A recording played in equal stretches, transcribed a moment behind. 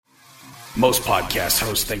Most podcast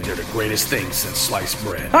hosts think they're the greatest thing since sliced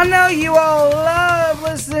bread. I know you all love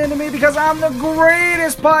listening to me because I'm the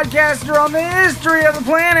greatest podcaster on the history of the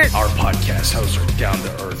planet. Our podcast hosts are down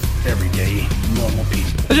to earth, everyday, normal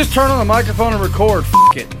people. Let's just turn on the microphone and record. F***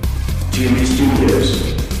 it. TMB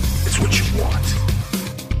Studios. It's what you want.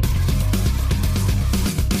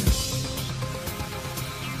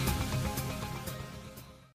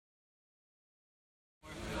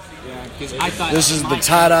 This is the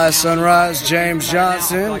Tie-Dye Sunrise, James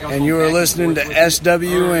Johnson, and you are listening to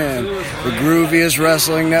SWN, the grooviest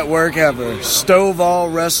wrestling network ever.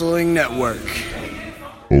 Stovall Wrestling Network.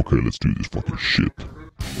 Okay, let's do this fucking shit.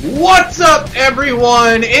 What's up,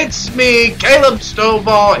 everyone? It's me, Caleb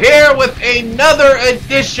Stovall, here with another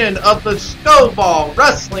edition of the Stovall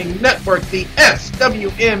Wrestling Network, the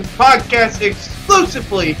SWN podcast,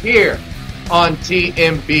 exclusively here on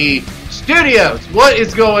TMB Studios. What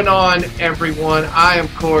is going on, everyone? I,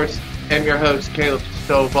 of course, am your host, Caleb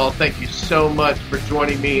Stovall. Thank you so much for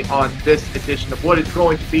joining me on this edition of what is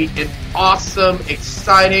going to be an awesome,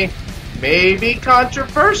 exciting, maybe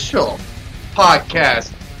controversial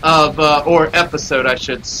podcast or episode, I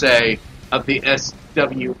should say, of the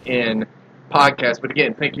SWN podcast. But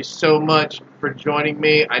again, thank you so much for joining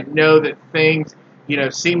me. I know that things,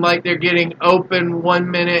 seem like they're getting open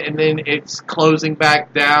 1 minute and then it's closing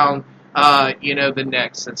back down, the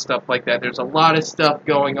next and stuff like that. There's a lot of stuff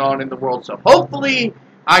going on in the world, so hopefully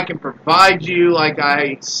I can provide you, like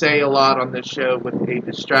I say a lot on this show, with a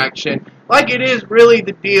distraction. Like it is really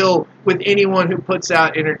the deal with anyone who puts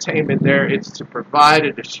out entertainment there. It's to provide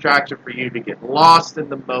a distraction for you to get lost in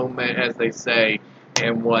the moment, as they say,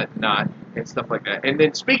 and whatnot, and stuff like that. And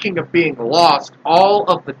then speaking of being lost all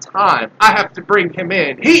of the time, I have to bring him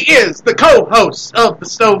in. He is the co-host of the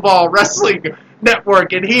Stovall Wrestling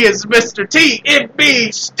Network, and he is Mr.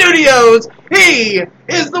 TMB Studios. He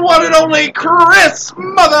is the one and only Chris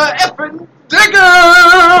Mother Effin'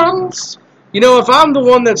 Dickens. If I'm the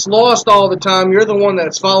one that's lost all the time, you're the one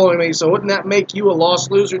that's following me, so wouldn't that make you a lost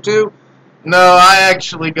loser too? No, I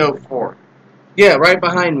actually go for it. Yeah, right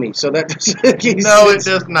behind me, so that doesn't make any No, sense. it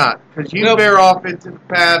does not, because you veer off into the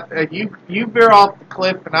path, and you veer off the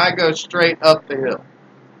cliff, and I go straight up the hill.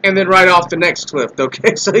 And then right off the next cliff,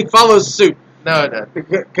 okay? So he follows suit. No, it doesn't.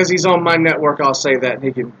 Because he's on my network, I'll say that, and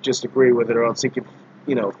he can just agree with it, or else he can,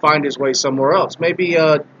 find his way somewhere else. Maybe,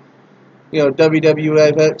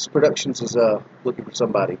 WWF Productions is looking for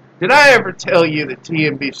somebody. Did I ever tell you that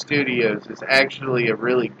TMB Studios is actually a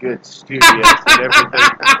really good studio and everything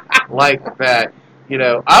like that?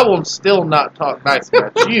 I will still not talk nice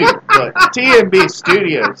about you, but TMB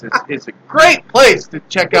Studios is a great place to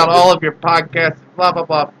check out all of your podcasts, blah, blah,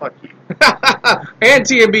 blah, fuck you. And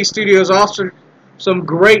TMB Studios offers some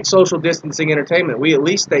great social distancing entertainment. We at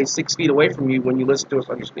least stay 6 feet away from you when you listen to us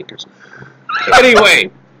on your speakers.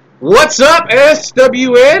 Anyway, what's up,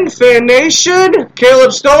 SWN Fan Nation?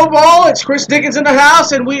 Caleb Stovall, it's Chris Dickens in the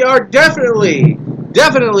house, and we are definitely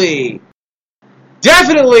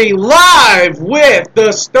live with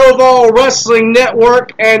the Stovall Wrestling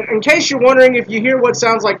Network. And in case you're wondering if you hear what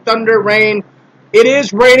sounds like thunder, rain, it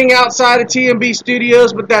is raining outside of TMB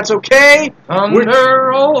Studios, but that's okay.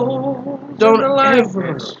 Thunder, don't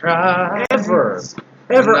ever.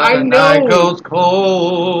 I know. Night goes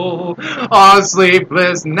cold on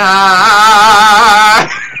sleepless night.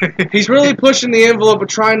 He's really pushing the envelope of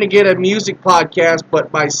trying to get a music podcast,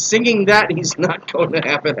 but by singing that, he's not going to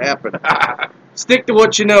have it happen. Stick to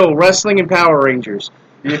what you know, wrestling and Power Rangers.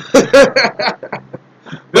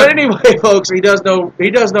 But anyway, folks, he does know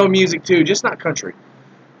music too, just not country.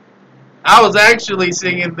 I was actually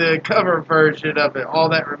singing the cover version of it, All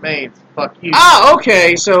That Remains. Fuck you. Ah,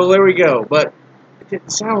 okay, so there we go. But it didn't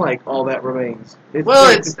sound like All That Remains. That's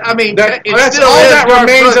that's still all that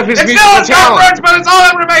remains of his musical talent. But it's All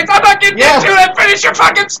That Remains. I'm not getting into it. Finish your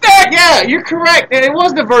fucking stick. Yeah, you're correct. And it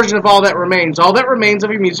wasn't a version of All That Remains. All That Remains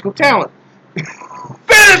of your musical talent.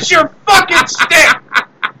 Finish your fucking stick.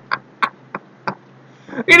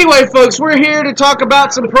 Anyway, folks, we're here to talk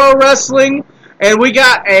about some pro wrestling, and we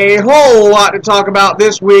got a whole lot to talk about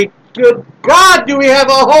this week. Good God, do we have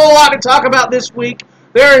a whole lot to talk about this week.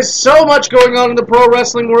 There is so much going on in the pro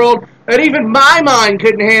wrestling world that even my mind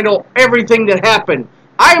couldn't handle everything that happened.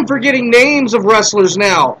 I am forgetting names of wrestlers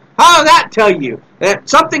now. How does that tell you? That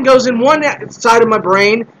something goes in one side of my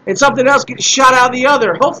brain and something else gets shot out of the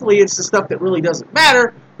other. Hopefully it's the stuff that really doesn't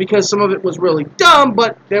matter because some of it was really dumb,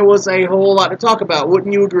 but there was a whole lot to talk about.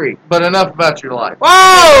 Wouldn't you agree? But enough about your life.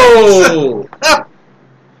 Whoa!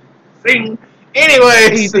 Zing.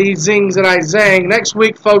 Anyways. He zings and I zang. Next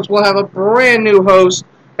week, folks, we'll have a brand new host,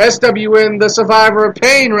 SWN, the Survivor of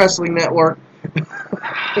Pain Wrestling Network.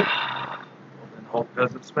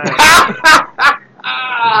 doesn't smash.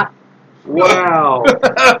 Wow.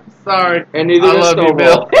 Sorry. And neither I does love you,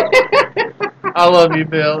 Bill. Snowball. I love you,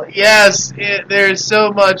 Bill. Yes, there's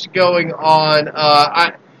so much going on.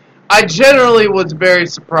 I generally was very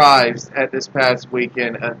surprised at this past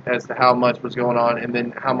weekend as to how much was going on, and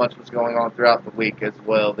then how much was going on throughout the week as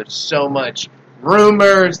well. There's so much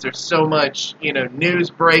rumors. There's so much, news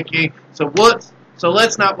breaking. So let's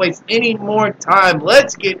not waste any more time.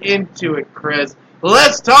 Let's get into it, Chris.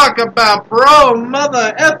 Let's talk about Pro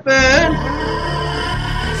Mother Effin'.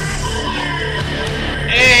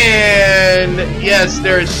 And yes,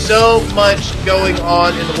 there is so much going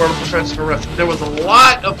on in the world of professional wrestling. There was a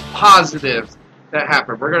lot of positives that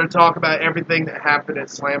happened. We're going to talk about everything that happened at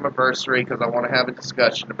Slammiversary because I want to have a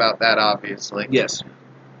discussion about that, obviously. Yes.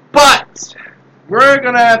 But we're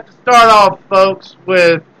going to have to start off, folks,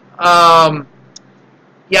 with, I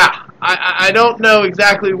don't know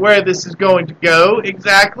exactly where this is going to go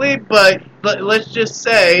exactly, but let's just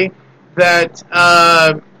say that,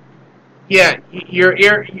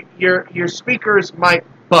 your speakers might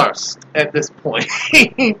bust at this point,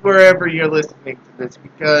 wherever you're listening to this,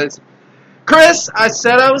 because, Chris, I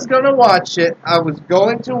said I was going to watch it. I was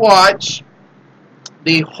going to watch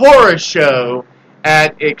the horror show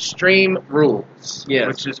at Extreme Rules,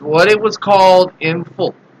 which is what it was called in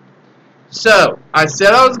full. So, I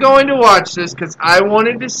said I was going to watch this because I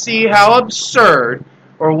wanted to see how absurd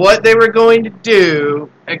or what they were going to do,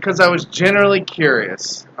 because I was generally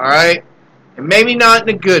curious, alright? And maybe not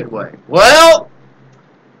in a good way. Well,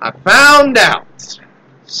 I found out.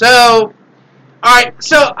 So, alright,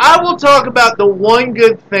 so I will talk about the one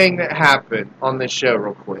good thing that happened on this show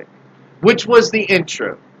real quick, which was the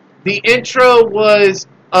intro. The intro was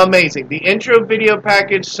amazing. The intro video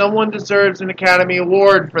package, someone deserves an Academy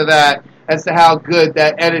Award for that, as to how good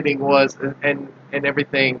that editing was and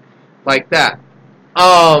everything like that.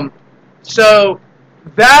 So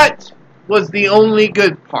that was the only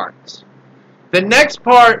good part. The next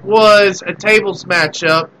part was a tables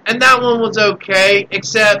matchup, and that one was okay,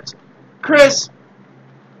 except, Chris,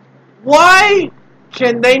 why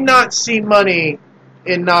can they not see money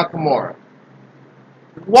in Nakamura?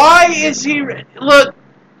 Why is he... Look,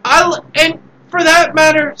 and for that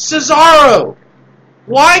matter, Cesaro.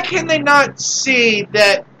 Why can they not see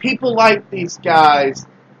that people like these guys,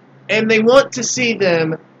 and they want to see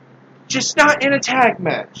them just not in a tag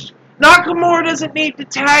match? Nakamura doesn't need to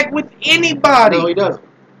tag with anybody. No, he doesn't.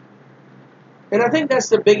 And I think that's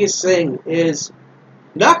the biggest thing, is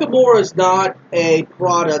Nakamura is not a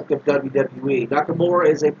product of WWE. Nakamura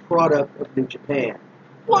is a product of New Japan.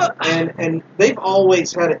 What? And they've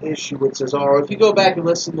always had an issue with Cesaro. If you go back and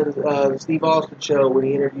listen to the Steve Austin show when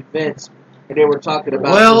he interviewed Vince, and they were talking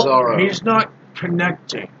about Cesaro. Well, he's not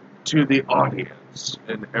connecting to the audience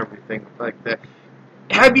and everything like that.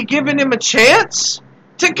 Have you given him a chance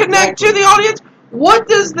to connect to the audience? What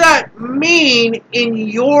does that mean in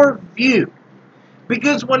your view?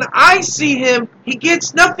 Because when I see him, he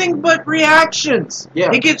gets nothing but reactions. Yeah.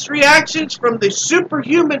 He gets reactions from the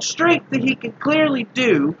superhuman strength that he can clearly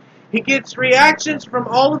do. He gets reactions from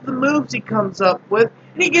all of the moves he comes up with.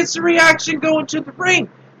 And he gets a reaction going to the ring.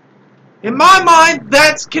 In my mind,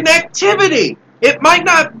 that's connectivity. It might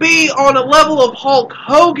not be on a level of Hulk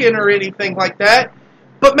Hogan or anything like that,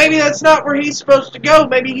 but maybe that's not where he's supposed to go.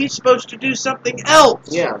 Maybe he's supposed to do something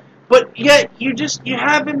else. Yeah. But yet, you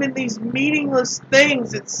have him in these meaningless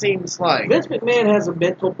things, it seems like. Vince McMahon has a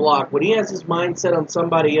mental block. When he has his mind set on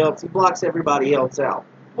somebody else, he blocks everybody else out.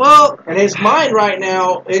 Well, and his mind right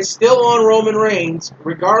now is still on Roman Reigns,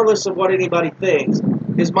 regardless of what anybody thinks.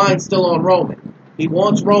 His mind's still on Roman. He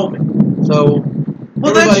wants Roman. So,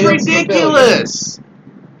 well, that's ridiculous.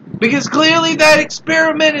 Because clearly that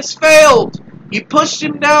experiment has failed. You pushed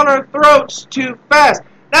him down our throats too fast.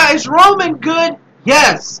 Now, is Roman good?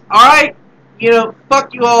 Yes. Alright?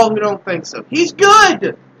 Fuck you all who don't think so. He's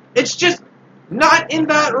good. It's just not in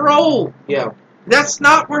that role. Yeah. That's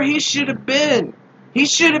not where he should have been. He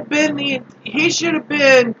should have been the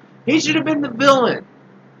villain.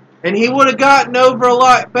 And he would have gotten over a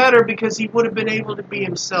lot better because he would have been able to be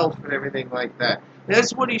himself and everything like that.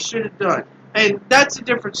 That's what he should have done. And that's a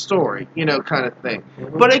different story, kind of thing.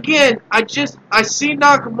 Mm-hmm. But again, I see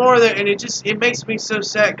Nakamura there, and it makes me so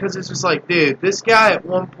sad because it's just like, dude, this guy at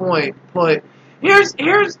one point here's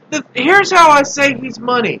how I say he's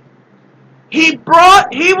money. He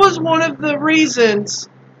was one of the reasons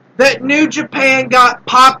that New Japan got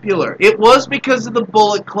popular. It was because of the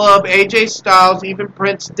Bullet Club, AJ Styles, even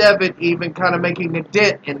Prince Devitt, even kind of making a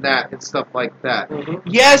dent in that and stuff like that. Mm-hmm.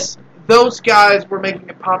 Yes, those guys were making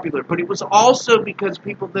it popular. But it was also because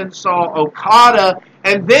people then saw Okada,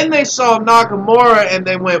 and then they saw Nakamura, and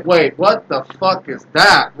they went, wait, what the fuck is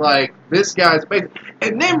that? Like, this guy's basic.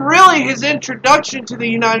 And then really his introduction to the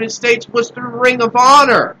United States was through Ring of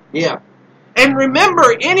Honor. Yeah. And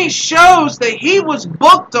remember, any shows that he was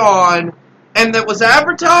booked on and that was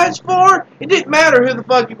advertised for, it didn't matter who the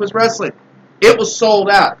fuck he was wrestling. It was sold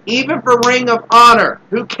out. Even for Ring of Honor,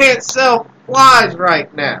 who can't sell flies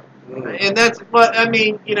right now. And that's, but I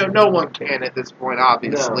mean, you know, no one can at this point,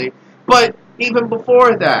 obviously. No. But even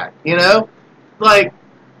before that, you know, like,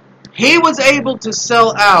 he was able to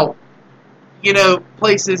sell out, you know,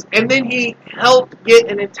 places, and then he helped get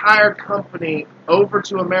an entire company over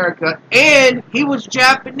to America, and he was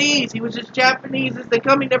Japanese. He was as Japanese as they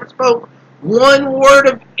come. He never spoke one word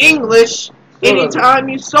of English anytime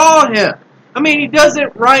you saw him. I mean, he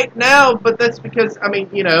doesn't right now, but that's because, I mean,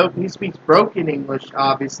 you know, he speaks broken English,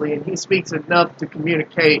 obviously, and he speaks enough to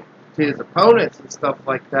communicate to his opponents and stuff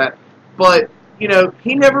like that. But, you know,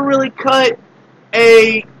 he never really cut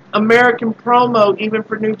a American promo, even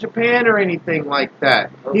for New Japan or anything like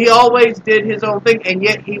that. He always did his own thing, and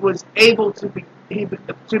yet he was able to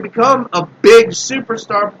become a big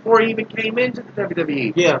superstar before he even came into the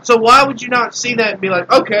WWE. Yeah. So why would you not see that and be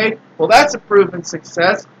like, okay, well, that's a proven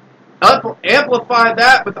success. Amplify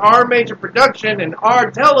that with our major production and our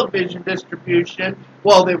television distribution,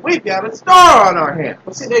 well, then we've got a star on our hands.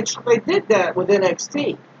 Well, see, they did that with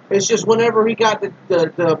NXT. It's just whenever he got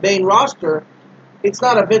the main roster, it's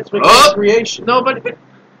not a Vince McMahon creation. Nobody,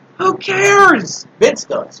 who cares? Vince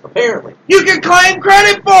does, apparently. You can claim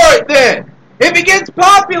credit for it then. If it gets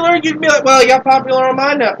popular, you can be like, well, it got popular on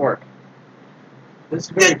my network. This is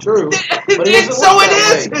very true. But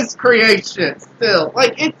it is his creation still.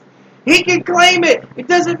 Like, he can claim it. It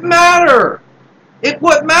doesn't matter.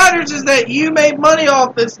 What matters is that you made money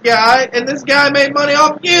off this guy, and this guy made money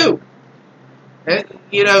off you. And,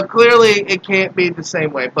 you know, clearly it can't be the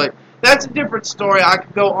same way. But that's a different story. I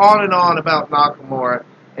could go on and on about Nakamura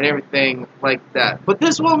and everything like that. But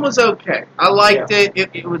this one was okay. I liked it.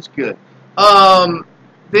 It was good.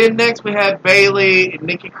 Then next we had Bayley and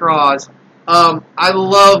Nikki Cross. I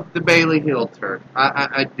love the Bayley heel turn.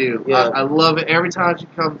 I do. Yeah. I love it. Every time she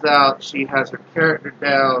comes out, she has her character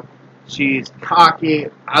down. She's cocky.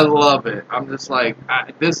 I love it. I'm just like,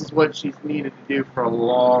 this is what she's needed to do for a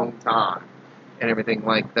long time and everything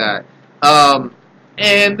like that.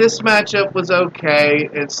 And this matchup was okay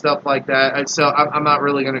and stuff like that. And so I'm not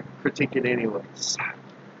really going to critique it anyways.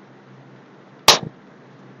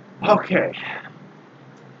 Okay.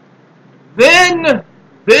 Then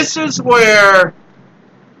this is where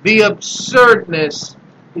the absurdness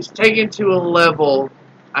is taken to a level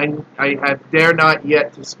I dare not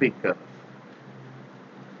yet to speak of.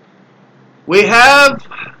 We have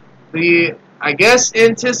the, I guess,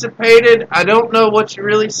 anticipated, I don't know what you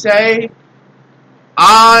really say,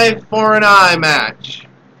 eye for an eye match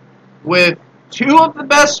with two of the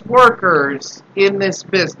best workers in this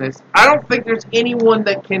business. I don't think there's anyone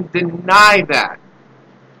that can deny that.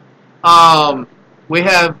 We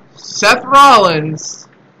have Seth Rollins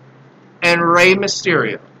and Rey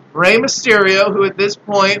Mysterio. Rey Mysterio, who at this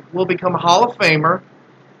point will become a Hall of Famer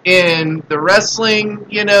in the wrestling,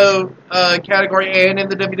 category and in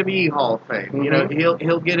the WWE Hall of Fame. Mm-hmm. You know,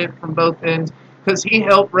 he'll get it from both ends because he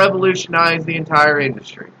helped revolutionize the entire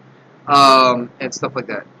industry and stuff like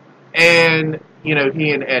that. And he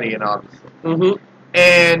and Eddie, and obviously. Mm-hmm.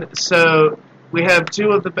 And so we have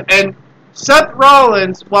two of the and Seth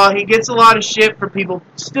Rollins, while he gets a lot of shit for people,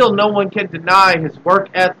 still no one can deny his work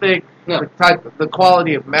ethic, the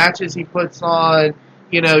quality of matches he puts on.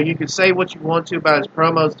 You know, you can say what you want to about his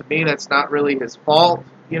promos. To me, that's not really his fault.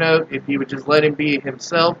 You know, if you would just let him be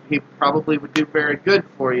himself, he probably would do very good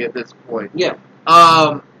for you at this point. Yeah.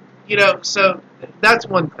 So that's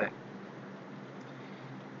one thing.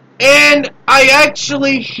 And I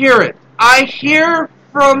actually hear it. I hear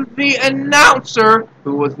from the announcer,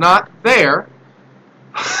 who was not there,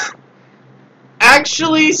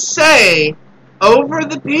 actually say over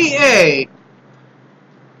the PA,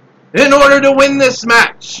 in order to win this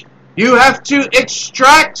match, you have to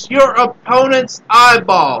extract your opponent's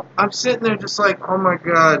eyeball. I'm sitting there just like, oh my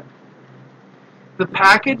god. The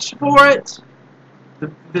package for it,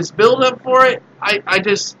 this build-up for it, I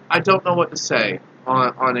don't know what to say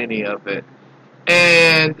on any of it.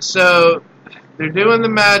 And so they're doing the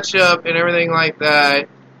matchup and everything like that.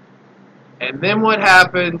 And then what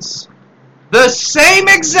happens? The same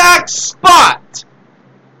exact spot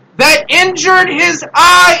that injured his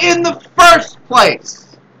eye in the first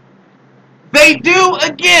place, they do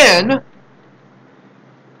again.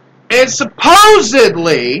 And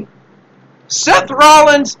supposedly, Seth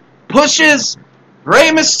Rollins pushes Rey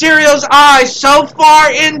Mysterio's eye so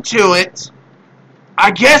far into it,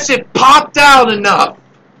 I guess it popped out enough.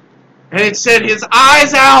 And it said his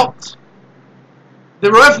eye's out.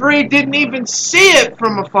 The referee didn't even see it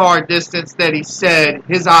from a far distance that he said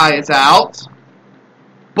his eye is out.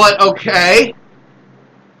 But okay.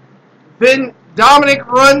 Then Dominic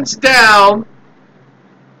runs down,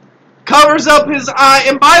 covers up his eye,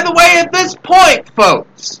 and by the way, at this point,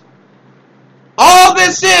 folks, all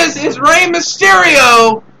this is Rey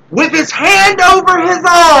Mysterio with his hand over his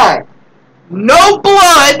eye. No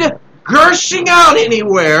blood gushing out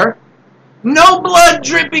anywhere. No blood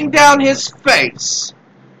dripping down his face.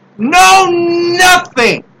 No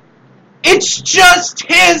nothing. It's just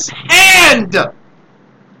his hand.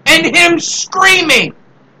 And him screaming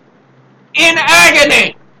in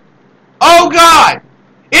agony. Oh God.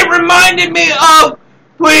 It reminded me of,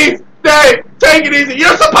 please, Dave, take it easy.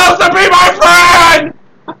 You're supposed to be my friend.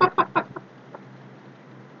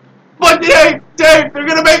 But Dave, they're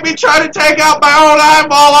going to make me try to take out my own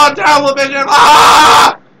eyeball on television.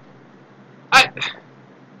 Ah!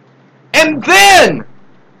 And then,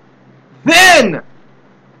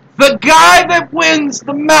 the guy that wins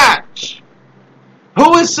the match,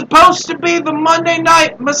 who is supposed to be the Monday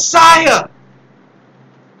Night Messiah,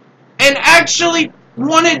 and actually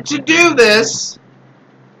wanted to do this,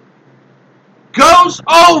 goes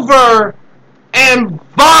over and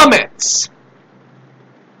vomits.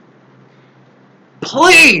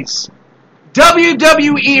 Please,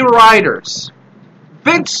 WWE writers,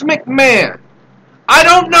 Vince McMahon, I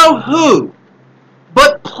don't know who,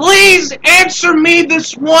 but please answer me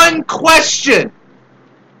this one question.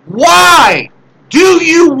 Why do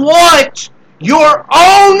you want your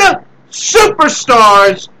own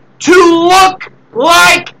superstars to look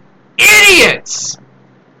like idiots?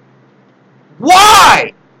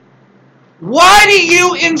 Why? Why do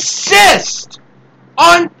you insist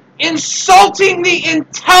on insulting the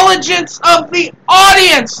intelligence of the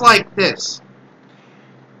audience like this?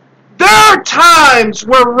 There are times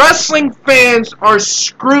where wrestling fans are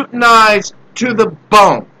scrutinized to the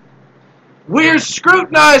bone. We're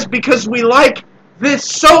scrutinized because we like this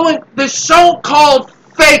so-called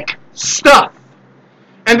fake stuff.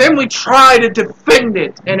 And then we try to defend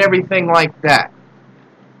it and everything like that.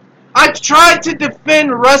 I've tried to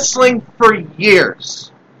defend wrestling for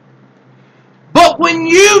years. But when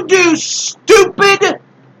you do stupid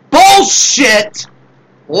bullshit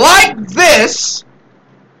like this,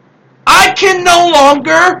 I can no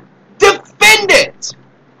longer defend it.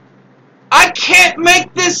 I can't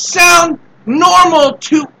make this sound normal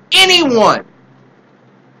to anyone.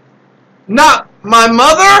 Not my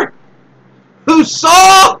mother, who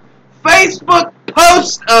saw Facebook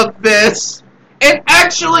posts of this and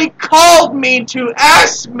actually called me to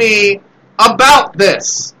ask me about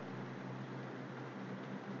this.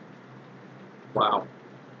 Wow.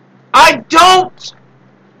 I don't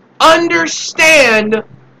understand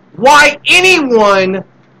why anyone...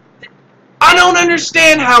 I don't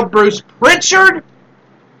understand how Bruce Pritchard,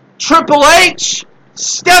 Triple H,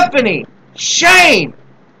 Stephanie, Shane,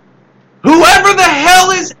 whoever the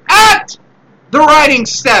hell is at the writing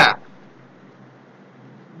staff,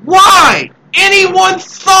 why anyone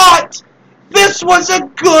thought this was a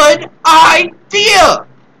good idea.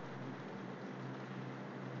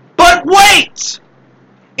 But wait!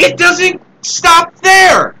 It doesn't stop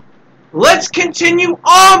there. Let's continue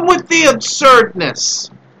on with the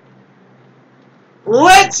absurdness.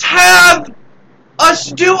 Let's have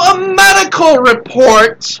us do a medical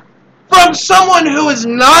report from someone who is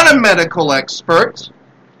not a medical expert,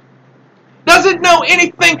 doesn't know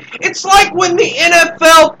anything. It's like when the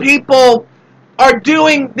NFL people are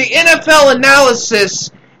doing the NFL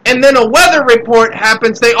analysis and then a weather report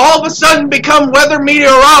happens, they all of a sudden become weather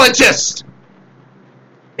meteorologists.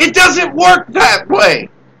 It doesn't work that way.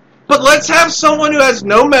 But let's have someone who has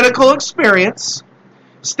no medical experience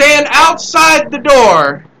stand outside the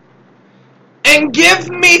door and give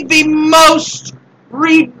me the most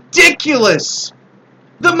ridiculous,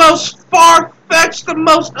 the most far-fetched, the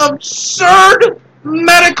most absurd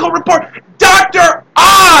medical report. Dr.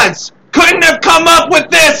 Oz couldn't have come up with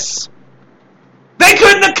this. They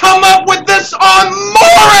couldn't have come up with this on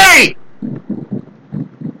Maury.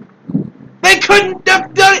 They couldn't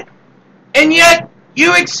have done it. And yet,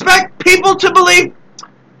 you expect people to believe,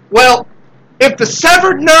 well, if the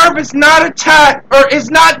severed nerve is not attached, or is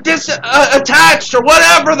not attached, or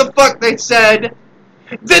whatever the fuck they said,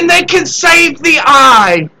 then they can save the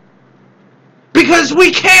eye. Because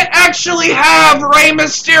we can't actually have Rey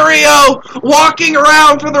Mysterio walking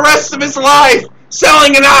around for the rest of his life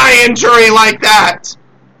selling an eye injury like that.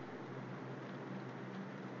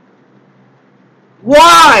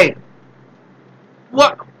 Why?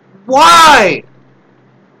 What? Why?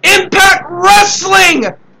 Impact Wrestling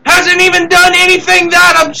hasn't even done anything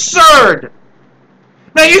that absurd.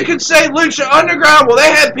 Now you could say Lucha Underground, well,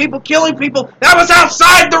 they had people killing people. That was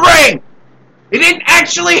outside the ring. It didn't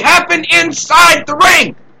actually happen inside the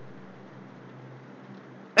ring.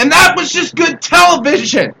 And that was just good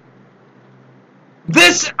television.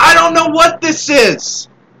 This, I don't know what this is.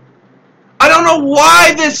 I don't know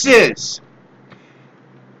why this is.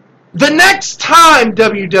 The next time,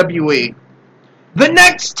 WWE, the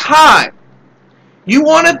next time you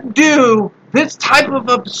want to do this type of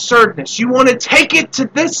absurdness, you want to take it to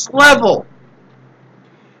this level,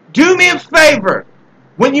 do me a favor.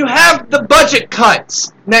 When you have the budget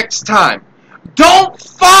cuts next time, don't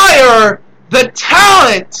fire the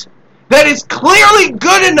talent that is clearly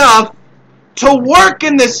good enough to work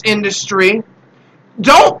in this industry.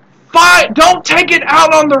 Don't take it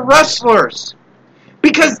out on the wrestlers,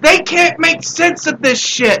 because they can't make sense of this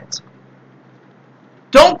shit.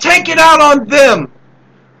 Don't take it out on them.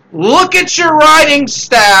 Look at your writing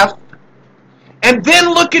staff, and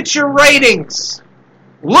then look at your ratings.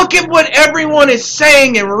 Look at what everyone is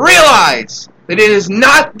saying and realize that it is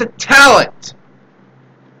not the talent.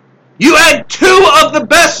 You had two of the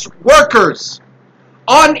best workers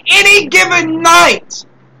on any given night.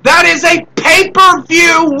 That is a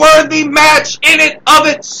pay-per-view worthy match in it of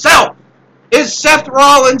itself, is Seth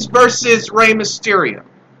Rollins versus Rey Mysterio.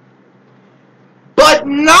 But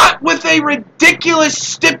not with a ridiculous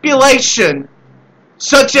stipulation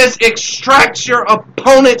such as extract your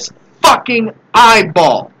opponent's fucking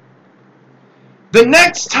eyeball. The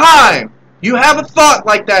next time you have a thought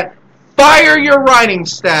like that, fire your writing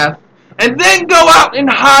staff and then go out and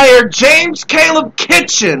hire James Caleb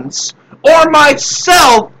Kitchens or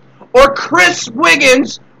myself or Chris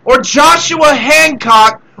Wiggins or Joshua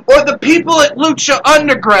Hancock or the people at Lucha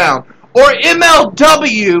Underground or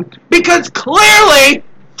MLW, because clearly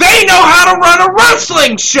they know how to run a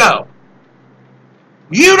wrestling show.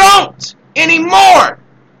 You don't anymore.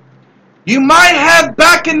 You might have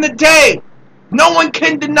back in the day. No one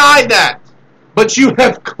can deny that. But you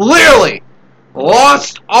have clearly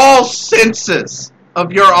lost all senses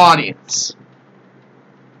of your audience.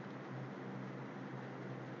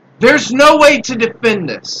 There's no way to defend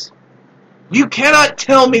this. You cannot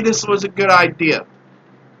tell me this was a good idea.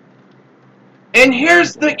 And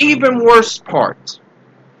here's the even worse part.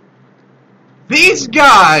 These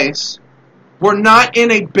guys were not in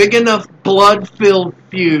a big enough blood-filled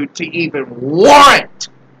feud to even warrant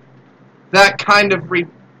that kind of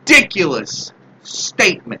ridiculous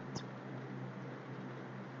statement.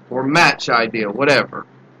 Or match idea, whatever.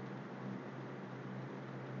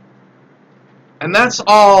 And that's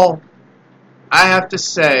all I have to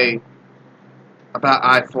say about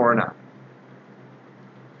I-4-9.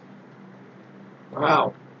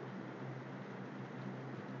 Wow.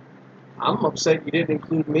 I'm upset you didn't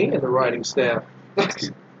include me in the writing staff.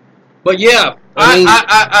 But yeah,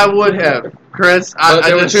 I would have, Chris.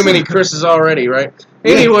 There were too many Chris's already, right?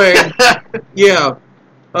 Anyway, yeah.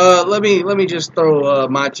 Let me just throw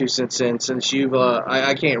my 2 cents in, since you've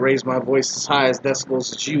I can't raise my voice as high as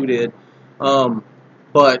decibels as you did.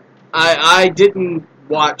 But I didn't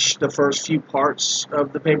watch the first few parts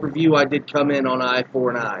of the pay-per-view. I did come in on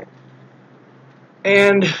I-4-9.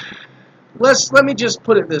 And let me just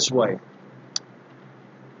put it this way.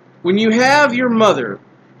 When you have your mother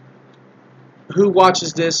who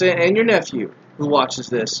watches this, and your nephew who watches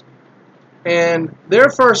this, and their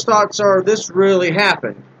first thoughts are, this really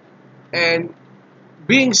happened. And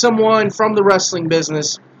being someone from the wrestling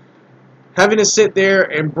business, having to sit there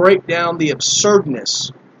and break down the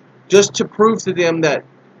absurdness just to prove to them that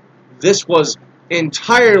this was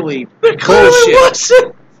entirely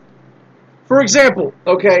bullshit. For example,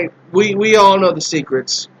 okay, we all know the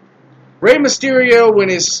secrets. Rey Mysterio, when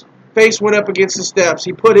his face went up against the steps,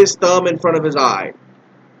 he put his thumb in front of his eye.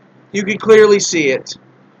 You can clearly see it.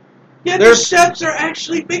 Yeah, the steps are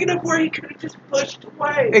actually big enough where he could have just pushed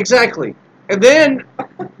away. Exactly. And then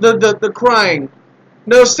the crying.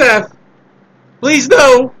 No, Seth. Please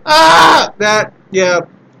no. Ah! That, yeah,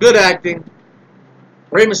 good acting.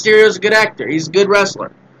 Rey Mysterio's a good actor. He's a good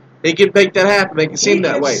wrestler. He can make that happen. Make it seem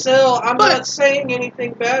that way. I'm not saying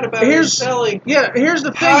anything bad about him selling. Yeah, here's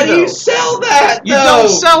the thing, How do you sell that, You don't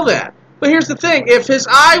sell that. But here's the thing. If his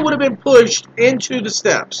eye would have been pushed into the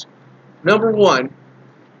steps, number one,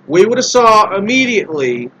 we would have saw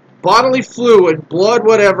immediately bodily fluid, blood,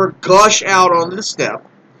 whatever, gush out onto the step.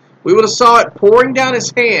 We would have saw it pouring down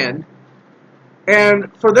his hand.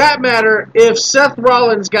 And for that matter, if Seth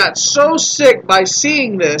Rollins got so sick by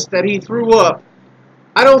seeing this that he threw up,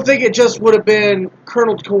 I don't think it just would have been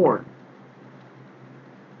kerneled corn.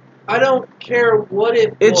 I don't care what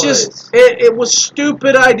it was. It was a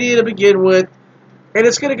stupid idea to begin with, and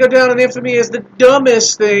it's going to go down in infamy as the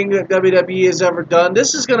dumbest thing that WWE has ever done.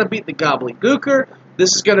 This is going to beat the Gobbledygooker.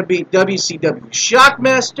 This is going to beat WCW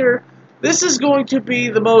Shockmaster. This is going to be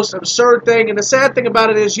the most absurd thing, and the sad thing about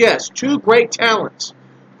it is, yes, two great talents,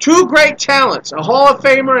 a Hall of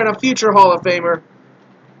Famer and a future Hall of Famer,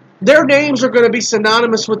 their names are going to be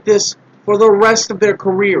synonymous with this for the rest of their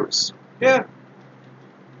careers. Yeah.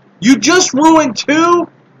 You just ruined two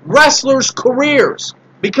wrestlers' careers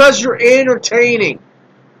because you're entertaining.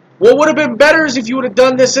 What would have been better is if you would have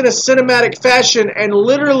done this in a cinematic fashion and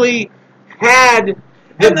literally had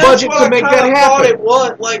the budget to make that happen. Thought it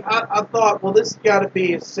was. Like, I thought, well, this has got to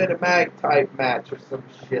be a cinematic type match or some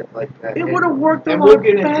shit like that. It would have worked a and lot we'll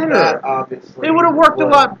get better. into that, obviously. It would have worked a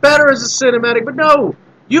lot better as a cinematic, but no.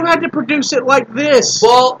 You had to produce it like this.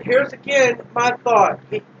 Well, here's again my thought.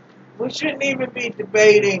 We shouldn't even be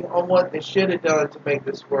debating on what they should have done to make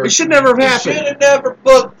this work. It should never have You happened. should have never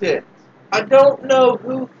booked it. I don't know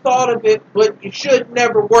who thought of it, but you should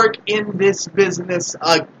never work in this business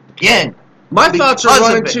again. My thoughts are Because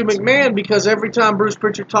running of to it. McMahon because every time Bruce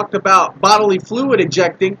Pritchard talked about bodily fluid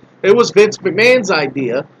injecting, it was Vince McMahon's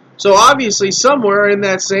idea. So obviously, somewhere in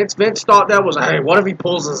that sense, Vince thought that was, hey, what if he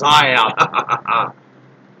pulls his eye out?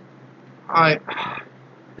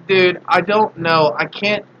 Dude, I don't know. I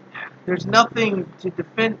can't. There's nothing to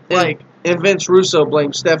defend. Like, And Vince Russo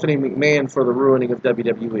blamed Stephanie McMahon for the ruining of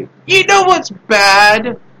WWE. you know what's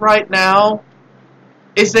bad right now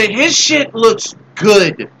is that his shit looks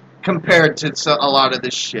good compared to a lot of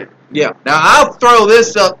this shit. Yeah. Now, I'll throw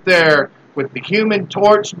this up there with the Human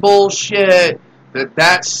Torch bullshit,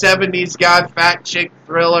 that 70s guy, Fat Chick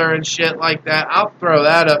Thriller and shit like that. I'll throw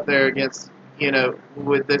that up there against,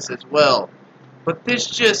 with this as well. But this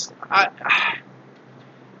just,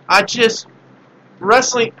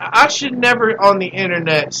 wrestling, I should never on the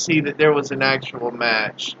internet see that there was an actual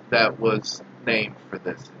match that was named for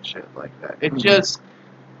this and shit like that.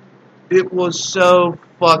 It was so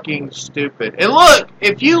fucking stupid. And look,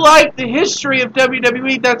 if you like the history of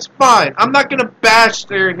WWE, that's fine. I'm not going to bash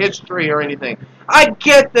their history or anything. I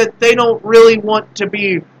get that they don't really want to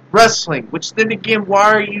be wrestling, which then again,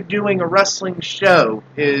 why are you doing a wrestling show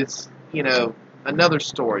is, another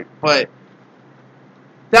story. But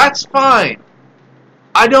that's fine.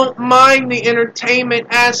 I don't mind the entertainment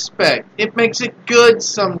aspect. It makes it good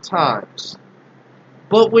sometimes.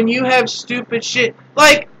 But when you have stupid shit,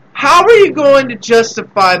 like, how are you going to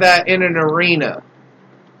justify that in an arena?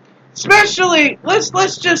 Especially,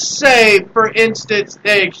 let's just say, for instance,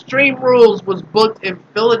 that Extreme Rules was booked in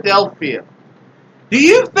Philadelphia. Do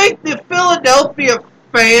you think the Philadelphia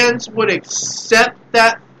fans would accept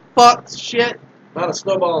that fuck shit? Not a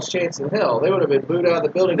snowball's chance in hell. They would have been booed out of the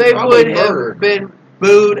building. They probably would murdered. have been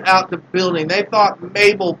booed out the building. They thought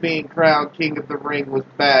Mabel being crowned King of the Ring was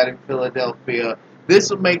bad in Philadelphia. This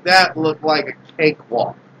would make that look like a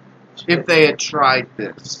cakewalk if they had tried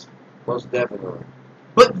this. Most definitely.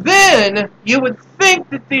 But then, you would think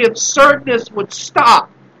that the absurdness would stop.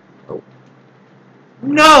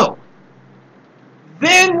 No.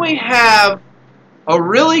 Then we have a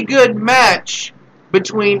really good match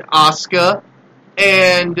between Asuka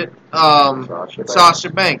and Sasha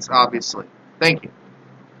Banks, obviously. Thank you.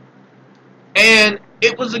 And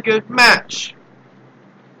it was a good match.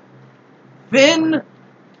 Then,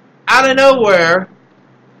 out of nowhere,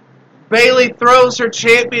 Bayley throws her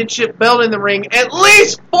championship belt in the ring at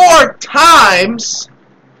least 4 times,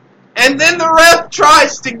 and then the ref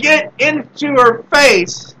tries to get into her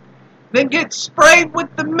face, then gets sprayed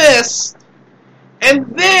with the mist,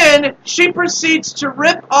 and then she proceeds to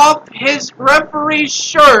rip off his referee's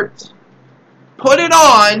shirt, put it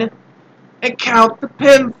on, and count the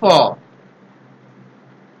pinfall.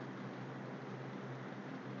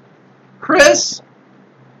 Chris,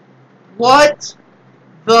 what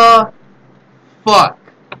the fuck?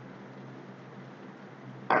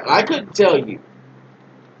 I couldn't tell you.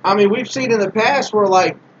 I mean, we've seen in the past where,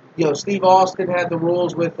 Steve Austin had the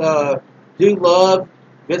rules with Dude Love.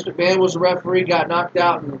 Vince McMahon was the referee, got knocked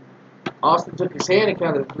out, and Austin took his hand and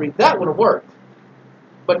counted to 3. That would have worked.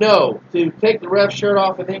 But no, to take the ref's shirt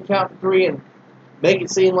off and then count to 3 and make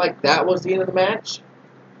it seem like that was the end of the match?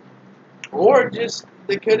 Or just,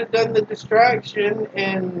 they could have done the distraction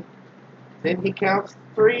and then he counts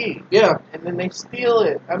 3. Yeah. And then they steal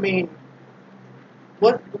it. I mean,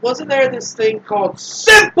 wasn't there this thing called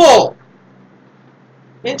simple?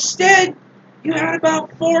 Instead, you had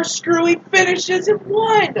about 4 screwy finishes in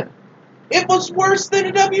one. It was worse than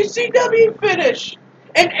a WCW finish.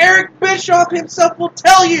 And Eric Bischoff himself will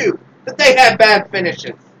tell you that they had bad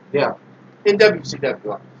finishes. Yeah. In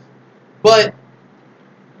WCW. But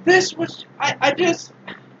this was, I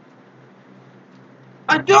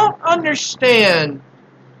don't understand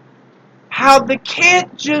how they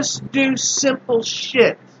can't just do simple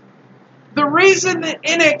shit. The reason that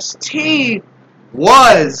NXT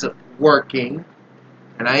was working,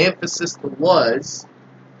 and I emphasize the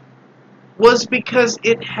was because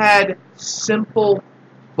it had simple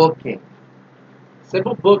booking.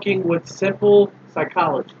 Simple booking with simple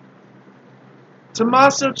psychology.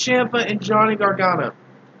 Tommaso Ciampa and Johnny Gargano.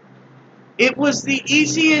 It was the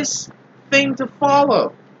easiest thing to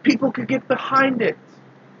follow. People could get behind it.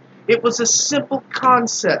 It was a simple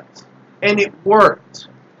concept, and it worked.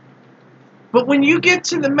 But when you get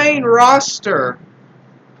to the main roster,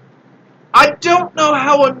 I don't know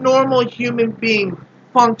how a normal human being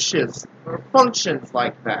functions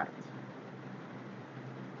like that.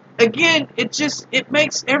 Again, it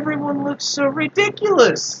makes everyone look so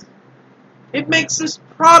ridiculous. It makes this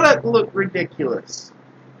product look ridiculous.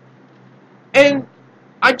 And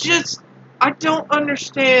I don't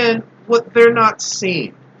understand what they're not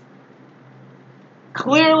seeing.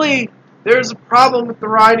 Clearly, there's a problem with the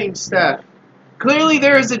writing staff. Clearly,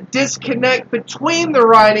 there is a disconnect between the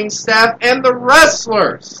writing staff and the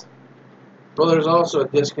wrestlers. Well, there's also a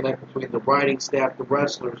disconnect between the writing staff, the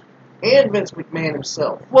wrestlers, and Vince McMahon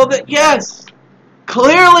himself. Well, yes.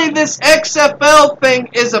 Clearly, this XFL thing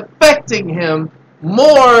is affecting him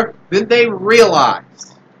more than they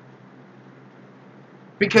realize.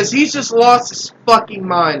 Because he's just lost his fucking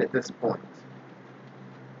mind at this point.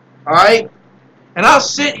 Alright? And I'll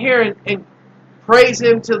sit here and praise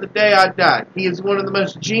him till the day I die. He is one of the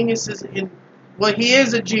most geniuses he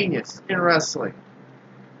is a genius in wrestling.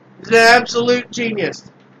 He's an absolute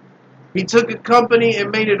genius. He took a company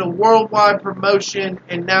and made it a worldwide promotion,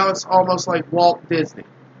 and now it's almost like Walt Disney.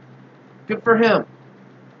 Good for him.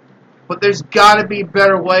 But there's got to be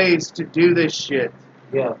better ways to do this shit.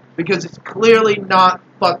 Yeah. Because it's clearly not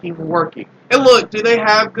fucking working. And look, do they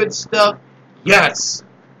have good stuff? Yes.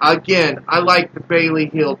 Again, I like the Bayley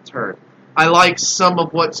heel turn. I like some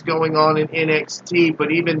of what's going on in NXT,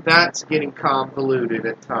 but even that's getting convoluted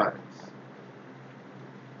at times.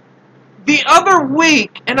 The other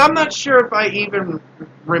week, and I'm not sure if I even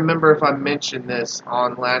remember if I mentioned this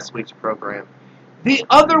on last week's program. The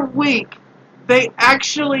other week, they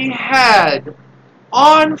actually had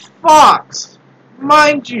on Fox,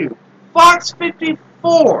 mind you, Fox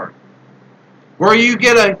 54, where you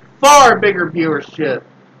get a far bigger viewership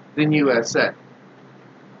than USA.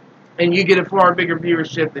 And you get a far bigger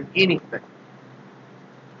viewership than anything.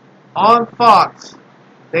 On Fox,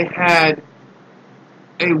 they had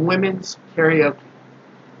a women's karaoke.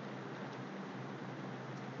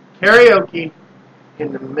 Karaoke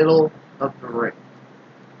in the middle of the ring.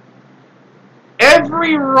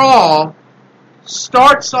 Every Raw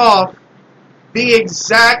starts off the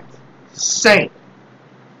exact same.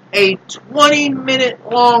 A 20-minute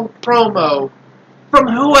long promo from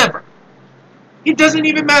whoever. It doesn't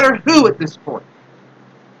even matter who at this point.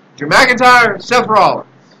 Drew McIntyre, Seth Rollins,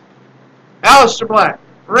 Aleister Black,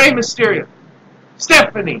 Rey Mysterio,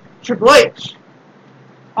 Stephanie, Triple H.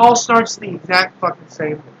 All starts the exact fucking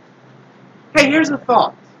same thing. Hey, here's a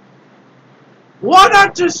thought. Why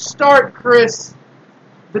not just start, Chris,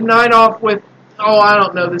 the night off with, I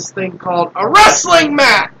don't know, this thing called a wrestling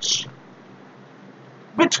match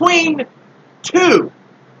between two.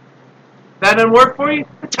 That didn't work for you?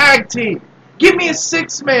 A tag team. Give me a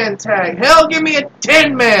 6-man tag. Hell, give me a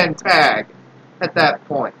 10-man tag at that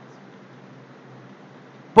point.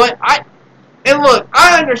 But look,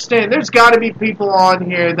 I understand there's got to be people on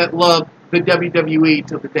here that love the WWE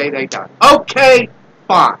till the day they die. Okay,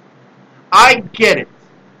 fine. I get it.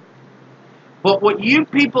 But what you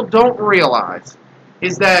people don't realize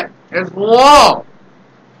is that as long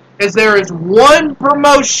as there is one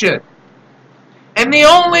promotion, and the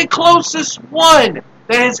only closest one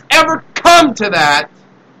that has ever come to that,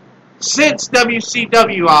 since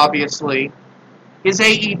WCW obviously, is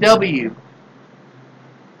AEW,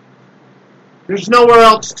 there's nowhere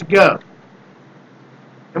else to go.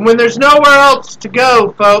 And when there's nowhere else to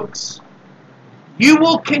go, folks, you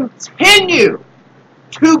will continue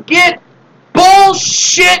to get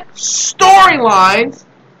bullshit storylines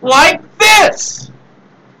like this.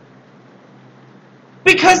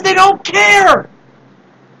 Because they don't care.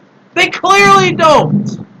 They clearly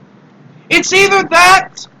don't. It's either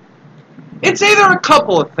a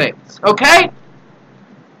couple of things, okay?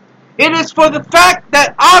 It is for the fact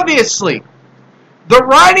that obviously the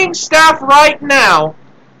writing staff right now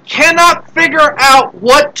cannot figure out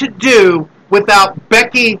what to do without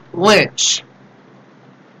Becky Lynch.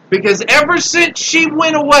 Because ever since she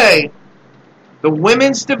went away, the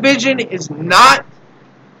women's division is not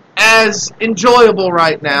as enjoyable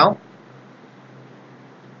right now.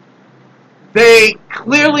 They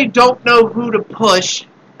clearly don't know who to push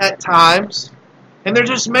at times, and they're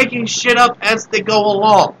just making shit up as they go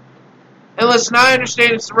along. And listen, I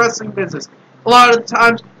understand it's the wrestling business. A lot of the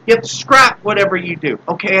times, you have to scrap whatever you do.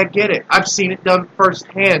 Okay, I get it. I've seen it done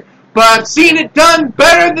firsthand. But I've seen it done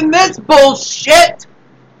better than this bullshit.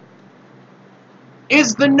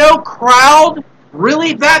 Is the no crowd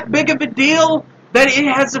really that big of a deal that it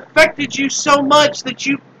has affected you so much that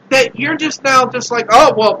you're just now just like,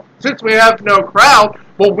 oh, well, since we have no crowd,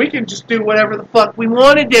 well, we can just do whatever the fuck we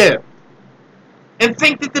want to do. And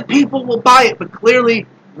think that the people will buy it, but clearly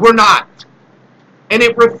we're not. And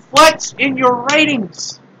it reflects in your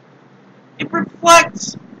ratings. It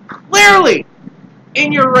reflects clearly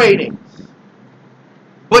in your ratings.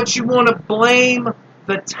 But you want to blame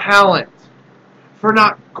the talent for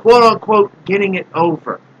not, quote-unquote, getting it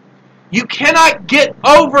over. You cannot get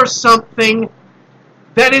over something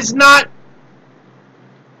that is not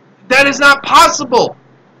possible.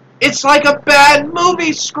 It's like a bad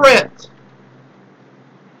movie script.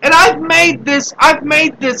 And I've made this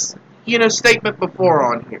statement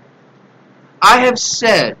before on here. I have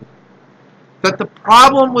said that the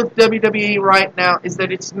problem with WWE right now is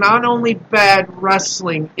that it's not only bad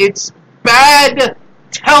wrestling, it's bad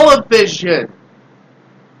television.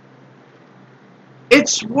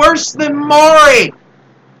 It's worse than Maury.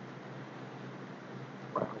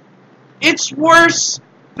 It's worse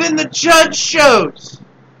than the Judge shows.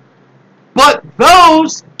 But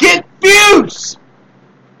those get views.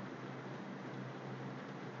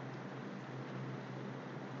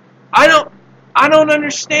 I don't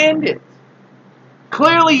understand it.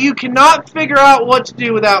 Clearly, you cannot figure out what to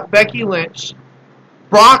do without Becky Lynch,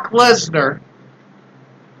 Brock Lesnar,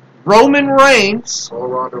 Roman Reigns, Or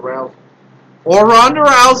Ronda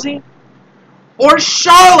Rousey, or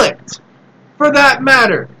Charlotte, for that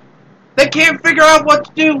matter. They can't figure out what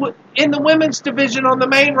to do in the women's division on the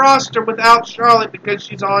main roster without Charlotte because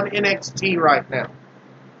she's on NXT right now.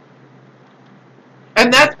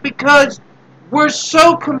 And that's because we're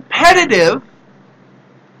so competitive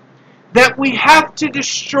that we have to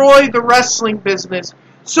destroy the wrestling business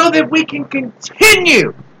so that we can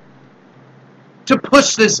continue to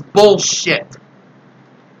push this bullshit.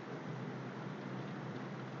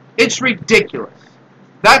 It's ridiculous.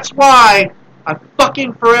 That's why I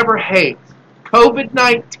fucking forever hate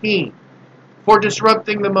COVID-19 for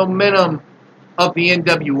disrupting the momentum of the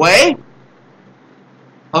NWA,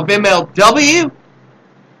 of MLW,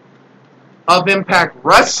 of Impact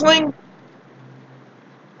Wrestling,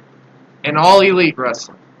 and All Elite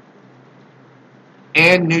Wrestling,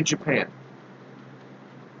 and New Japan.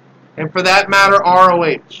 And for that matter,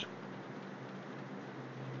 ROH.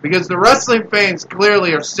 Because the wrestling fans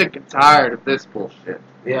clearly are sick and tired of this bullshit.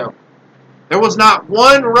 Yeah. There was not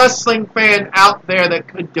one wrestling fan out there that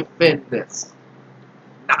could defend this.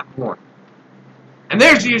 Not one. And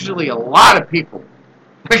there's usually a lot of people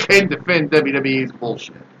that can defend WWE's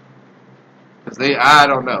bullshit. Because I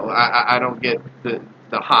don't know. I don't get the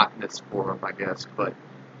hotness for them, I guess. But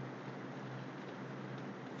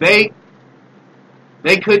they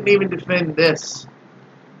couldn't even defend this.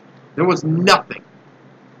 There was nothing.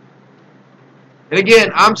 And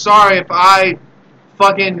again, I'm sorry if I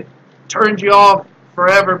fucking turned you off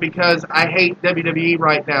forever because I hate WWE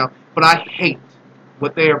right now. But I hate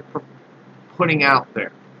what they are putting out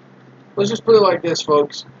there. Let's just put it like this,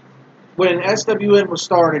 folks. When SWN was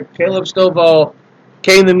started, Caleb Stovall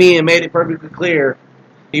came to me and made it perfectly clear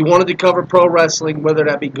he wanted to cover pro wrestling, whether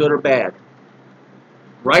that be good or bad.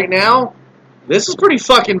 Right now, this is pretty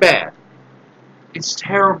fucking bad. It's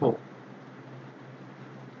terrible.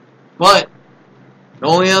 But the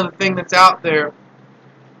only other thing that's out there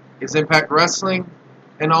is Impact Wrestling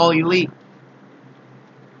and All Elite.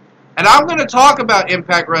 And I'm going to talk about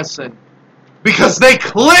Impact Wrestling because they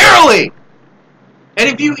clearly, and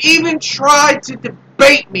if you even try to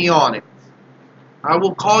debate me on it, I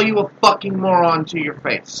will call you a fucking moron to your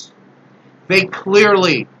face. They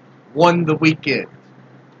clearly won the weekend.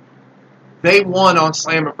 They won on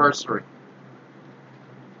Slammiversary.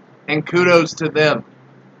 And kudos to them.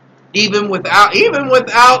 Even without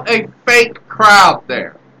a fake crowd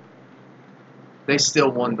there, they still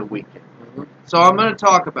won the weekend. So I'm going to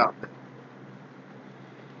talk about that.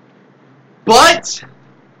 But,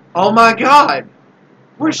 oh my God,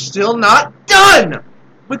 we're still not done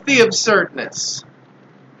with the absurdness.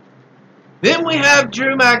 Then we have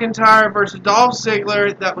Drew McIntyre versus Dolph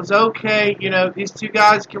Ziggler. That was okay. You know, these two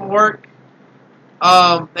guys can work.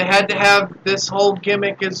 They had to have this whole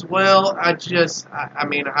gimmick as well. I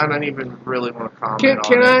don't even really want to comment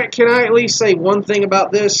on it. Can I at least say one thing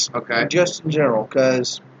about this? Okay. Just in general,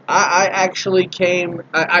 because I actually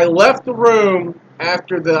I left the room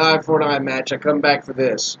after the Eye for an Eye match. I come back for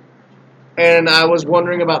this. And I was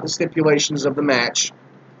wondering about the stipulations of the match.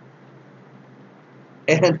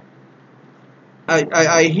 And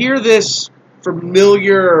I hear this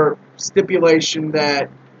familiar stipulation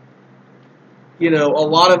that, a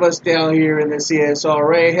lot of us down here in the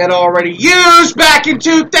CSRA had already used back in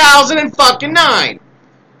 2009.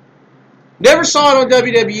 Never saw it on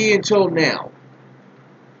WWE until now.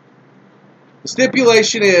 The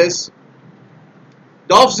stipulation is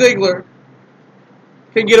Dolph Ziggler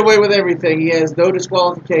can get away with everything. He has no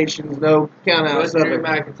disqualifications, no countouts of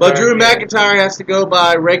it. But Drew McIntyre has to go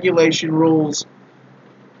by regulation rules.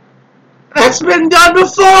 That's been done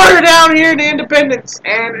before down here in the Independents,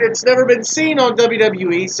 and it's never been seen on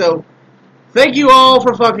WWE, so thank you all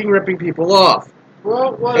for fucking ripping people off.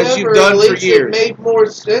 Well, whatever. As you've done at least for years. It made more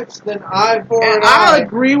sense than Eye for an And Eye. I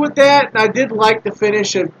agree with that, and I did like the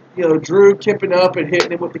finish of Drew kipping up and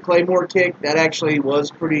hitting him with the Claymore kick. That actually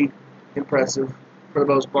was pretty impressive for the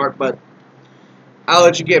most part, but I'll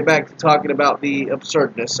let you get back to talking about the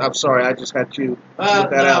absurdness. I'm sorry, I just had to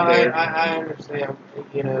put that out there. I understand,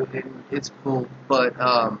 and it's cool, but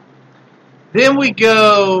then we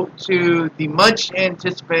go to the much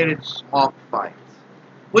anticipated Swamp Fight,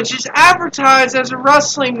 which is advertised as a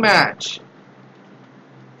wrestling match.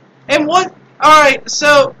 And alright,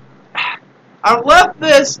 so I left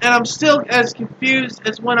this and I'm still as confused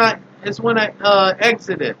as when I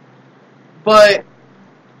exited. But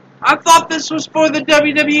I thought this was for the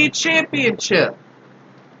WWE Championship.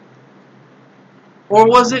 Or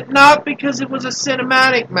was it not because it was a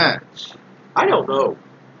cinematic match? I don't know.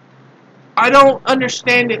 I don't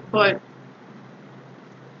understand it, but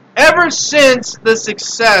ever since the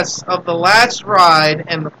success of The Last Ride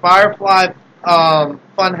and the Firefly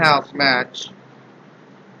Funhouse match,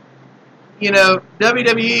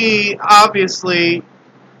 WWE obviously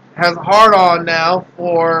has a hard-on now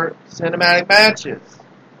for cinematic matches.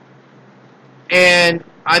 And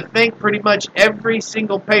I think pretty much every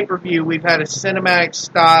single pay-per-view we've had a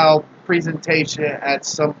cinematic-style presentation at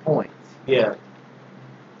some point. Yeah.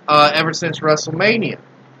 Ever since WrestleMania.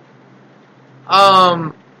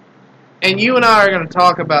 And you and I are going to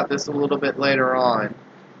talk about this a little bit later on.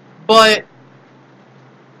 But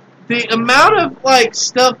the amount of,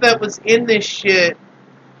 stuff that was in this shit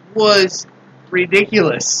was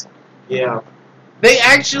ridiculous. Yeah. They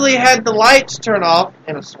actually had the lights turn off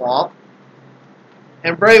in a swamp.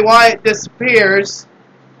 And Bray Wyatt disappears.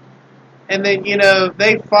 And then,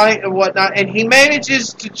 they fight and whatnot. And he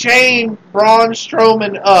manages to chain Braun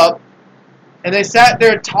Strowman up. And they sat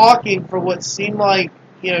there talking for what seemed like,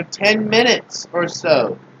 10 minutes or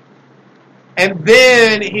so. And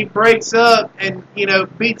then he breaks up and,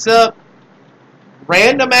 beats up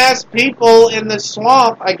random-ass people in the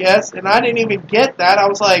swamp, I guess. And I didn't even get that. I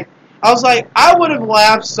was like, I would have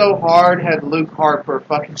laughed so hard had Luke Harper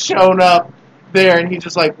fucking shown up there, and he's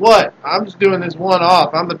just like, what? I'm just doing this one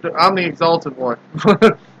off. I'm the exalted one.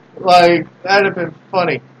 That'd have been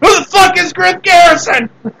funny. Who the fuck is Griff Garrison?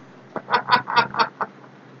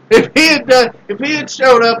 If he had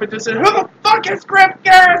showed up and just said, who the fuck is Griff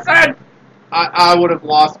Garrison? I would have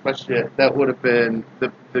lost my shit. That would have been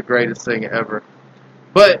the greatest thing ever.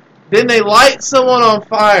 But then they light someone on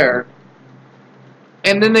fire,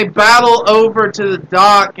 and then they battle over to the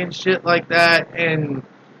dock and shit like that, and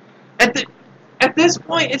at this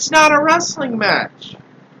point, it's not a wrestling match.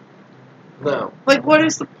 No. What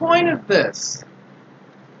is the point of this?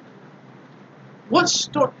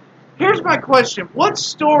 Here's my question. What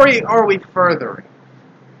story are we furthering?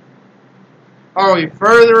 Are we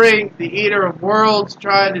furthering the Eater of Worlds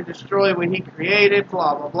trying to destroy what he created,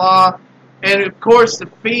 blah, blah, blah? And, of course, the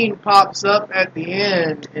Fiend pops up at the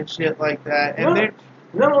end and shit like that. And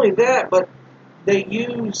not only that, but they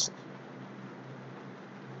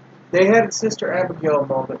had a Sister Abigail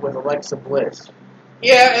moment with Alexa Bliss.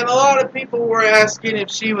 Yeah, and a lot of people were asking if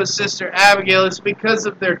she was Sister Abigail. It's because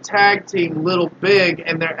of their tag team, Little Big,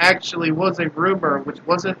 and there actually was a rumor, which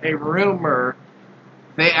wasn't a rumor.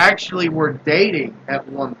 They actually were dating at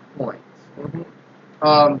one point. Mm-hmm.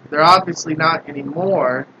 They're obviously not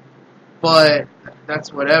anymore, but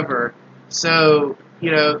that's whatever. So,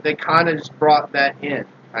 they kind of just brought that in,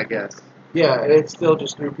 I guess. Yeah, and it still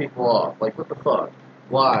just threw people off. What the fuck?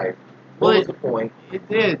 Why? What was the point? It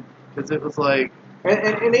did, because it was like...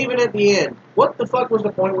 And even at the end, what the fuck was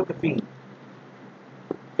the point with the Fiend?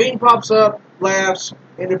 Fiend pops up, laughs,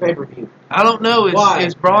 in the pay-per-view. I don't know. Why?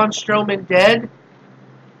 Is Braun Strowman dead?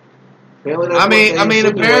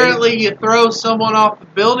 Apparently you throw someone off the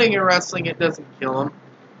building in wrestling, it doesn't kill them.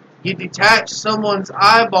 You detach someone's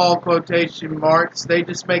eyeball, quotation marks, they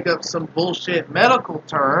just make up some bullshit medical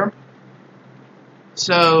term.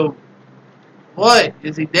 So, what?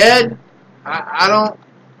 Is he dead? I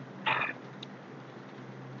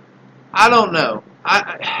don't know.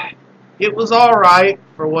 It was alright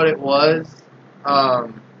for what it was.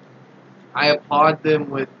 I applaud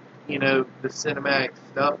them with, the cinematic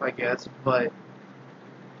stuff, I guess, but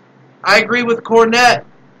I agree with Cornette.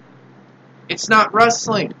 It's not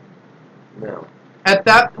wrestling. No. At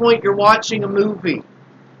that point, you're watching a movie.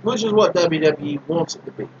 Which is what WWE wants it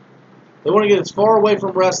to be. They want to get as far away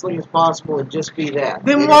from wrestling as possible and just be that.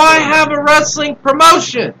 Then why have a wrestling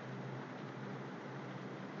promotion?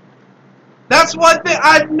 That's what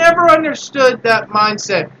I've never understood that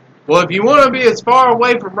mindset. Well, if you want to be as far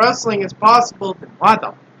away from wrestling as possible, then why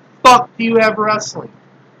the fuck do you have wrestling?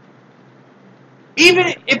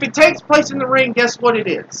 Even if it takes place in the ring, guess what it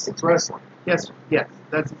is? It's wrestling. Yes,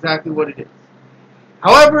 that's exactly what it is.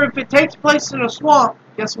 However, if it takes place in a swamp,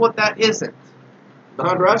 guess what that isn't?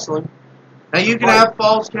 Not wrestling. Now, you can have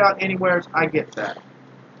falls count anywhere, I get that.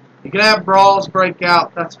 You can have brawls break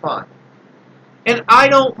out, that's fine. And I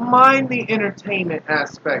don't mind the entertainment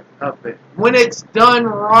aspect of it when it's done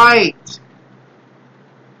right.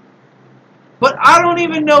 But I don't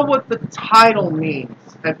even know what the title means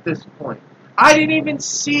at this point. I didn't even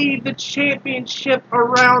see the championship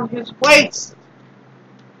around his waist.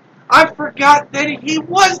 I forgot that he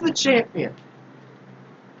was the champion.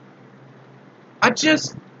 I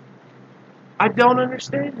don't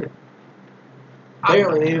understand it.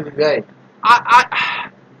 Apparently, neither do they.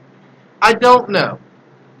 I don't know.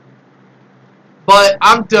 But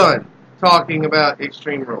I'm done talking about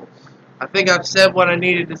Extreme Rules. I think I've said what I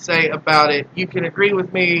needed to say about it. You can agree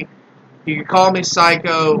with me. You can call me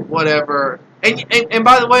psycho, whatever. And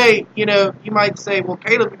by the way, you might say, well,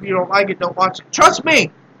 Caleb, if you don't like it, don't watch it. Trust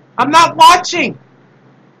me, I'm not watching.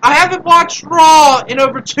 I haven't watched Raw in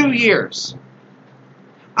over 2 years.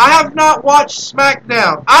 I have not watched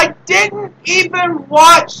SmackDown. I didn't even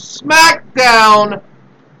watch SmackDown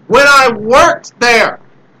when I worked there.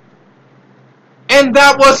 And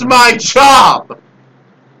that was my job,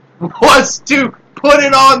 was to put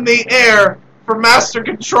it on the air for Master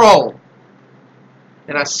Control.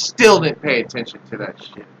 And I still didn't pay attention to that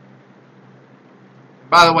shit.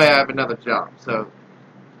 By the way, I have another job, so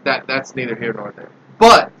that's neither here nor there.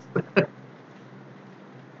 But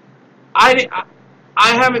I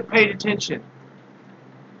haven't paid attention.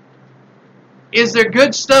 Is there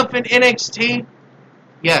good stuff in NXT?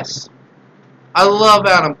 Yes. I love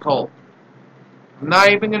Adam Cole. I'm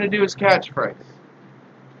not even going to do his catchphrase.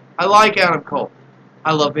 I like Adam Cole.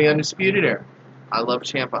 I love the Undisputed Era. I love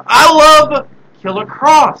Ciampa. I love Killer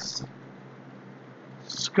Cross.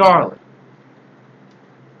 Scarlett.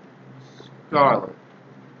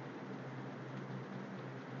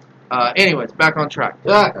 Anyways, back on track.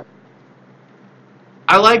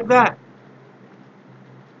 I like that.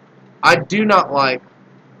 I do not like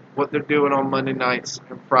what they're doing on Monday nights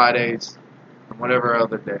and Fridays and whatever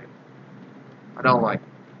other day. I don't like it.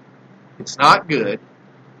 It's not good.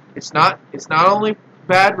 It's not only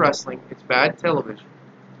bad wrestling, it's bad television.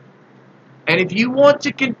 And if you want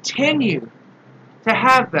to continue to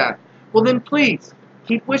have that, well then please,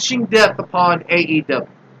 keep wishing death upon AEW.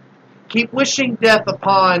 Keep wishing death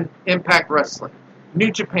upon Impact Wrestling,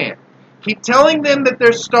 New Japan. Keep telling them that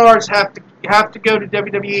their stars have to go to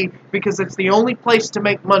WWE because it's the only place to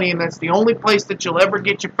make money and that's the only place that you'll ever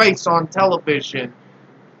get your face on television,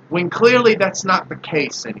 when clearly that's not the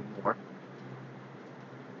case anymore.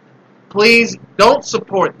 Please don't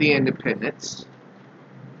support the independents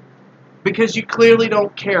because you clearly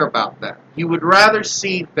don't care about that. You would rather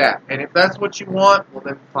see that. And if that's what you want, well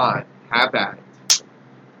then fine, have at it.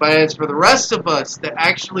 But as for the rest of us that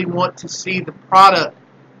actually want to see the product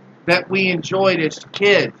that we enjoyed as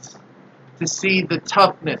kids, to see the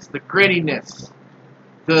toughness, the grittiness,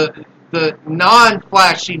 the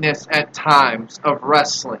non-flashiness at times of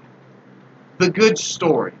wrestling, the good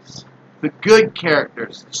stories, the good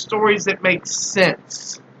characters, the stories that make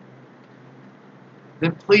sense,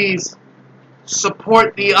 then please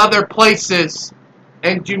support the other places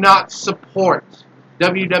and do not support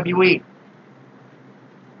WWE.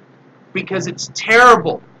 Because it's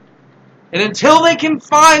terrible. And until they can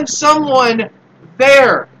find someone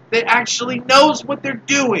there that actually knows what they're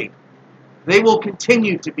doing, they will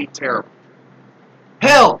continue to be terrible.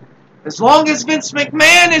 Hell, as long as Vince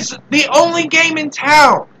McMahon is the only game in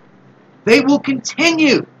town, they will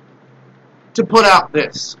continue to put out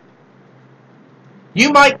this.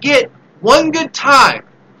 You might get one good time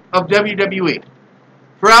of WWE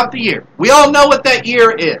throughout the year. We all know what that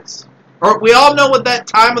year is. Or we all know what that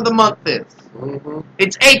time of the month is. Mm-hmm.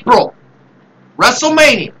 It's April.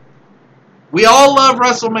 WrestleMania. We all love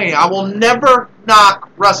WrestleMania. I will never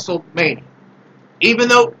knock WrestleMania. Even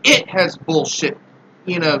though it has bullshit,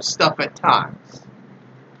 stuff at times.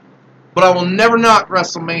 But I will never knock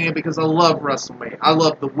WrestleMania because I love WrestleMania. I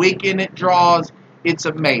love the weekend it draws. It's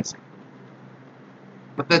amazing.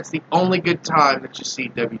 But that's the only good time that you see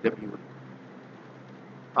WWE.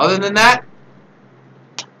 Other than that,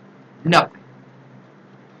 nothing.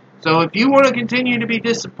 So if you want to continue to be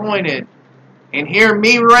disappointed and hear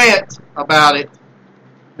me rant about it,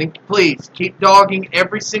 then please keep dogging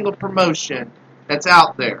every single promotion that's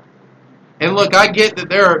out there. And look, I get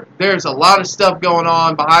that there's a lot of stuff going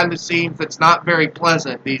on behind the scenes that's not very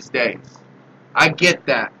pleasant these days. I get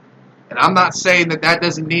that. And I'm not saying that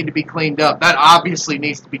doesn't need to be cleaned up. That obviously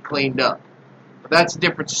needs to be cleaned up. But that's a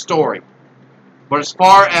different story. But as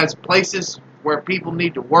far as places where people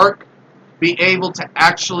need to work, be able to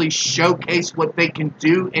actually showcase what they can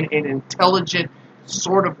do in an intelligent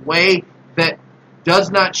sort of way that does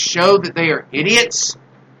not show that they are idiots,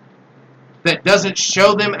 that doesn't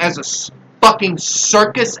show them as a fucking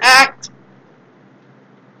circus act,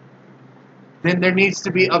 then there needs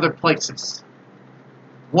to be other places.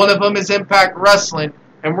 One of them is Impact Wrestling,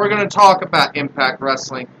 and we're going to talk about Impact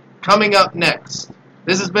Wrestling coming up next.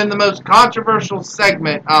 This has been the most controversial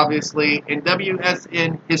segment, obviously, in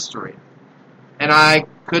WSN history. And I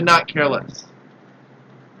could not care less.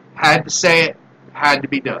 Had to say it, had to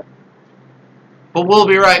be done. But we'll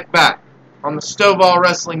be right back on the Stovall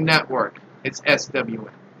Wrestling Network. It's SWN.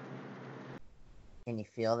 Can you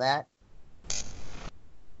feel that?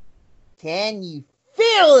 Can you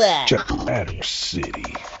feel that? Chatter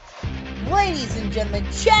City. Ladies and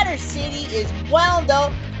gentlemen, Chatter City is wound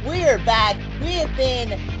up. We are back. We have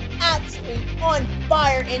been absolutely on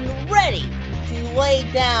fire and ready to lay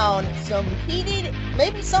down some heated,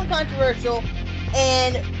 maybe some controversial,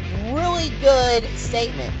 and really good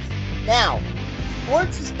statements. Now,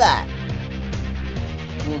 sports is back.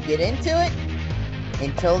 We'll get into it.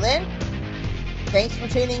 Until then, thanks for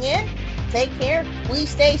tuning in. Take care. Please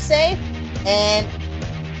stay safe. And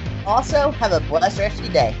also, have a blessed rest of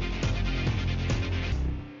your day.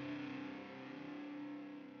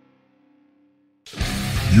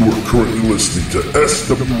 You are currently listening to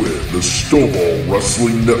SWN, the Stovall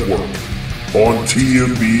Wrestling Network, on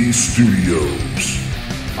TMB Studios.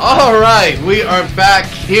 Alright, we are back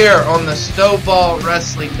here on the Stovall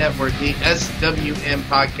Wrestling Network, the SWN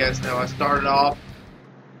podcast. Now, I started off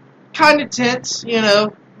kind of tense,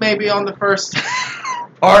 maybe on the first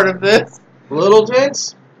part of this. A little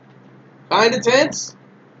tense? Kind of tense?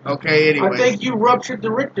 Okay, anyways. I think you ruptured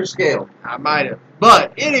the Richter scale. I might have.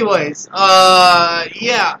 But, anyways,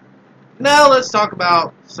 yeah. Now let's talk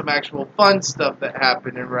about some actual fun stuff that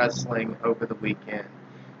happened in wrestling over the weekend.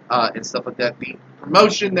 And stuff like that. The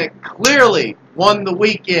promotion that clearly won the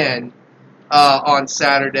weekend on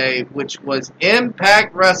Saturday, which was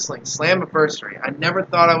Impact Wrestling Slammiversary. I never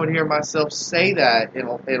thought I would hear myself say that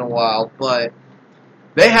in a while, but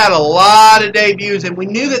they had a lot of debuts, and we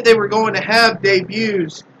knew that they were going to have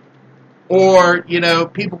debuts, or,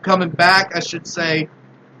 people coming back, I should say,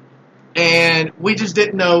 and we just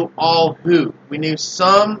didn't know all who. We knew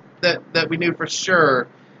some that we knew for sure,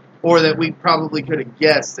 or that we probably could have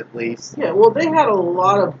guessed at least. Yeah, well, they had a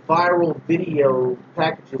lot of viral video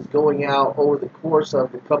packages going out over the course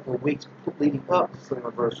of the couple of weeks leading up to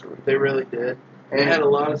Slammiversary. They really did. They had a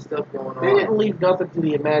lot of stuff going on. They didn't leave nothing to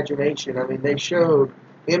the imagination. I mean, they showed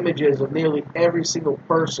images of nearly every single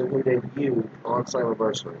person who debuted on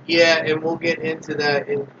Slammiversary. Yeah, and we'll get into that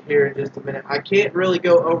here in just a minute. I can't really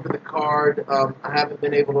go over the card. I haven't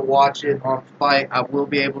been able to watch it on Fight. I will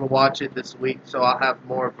be able to watch it this week, so I'll have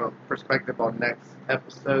more of a perspective on next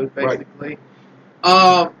episode, basically.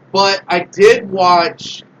 Right. But I did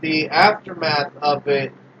watch the aftermath of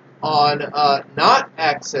it on not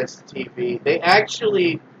Access TV. They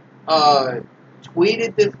actually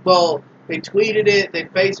tweeted this. Well, they tweeted it, they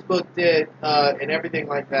Facebooked it, and everything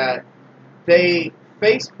like that. They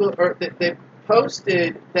posted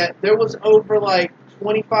that there was over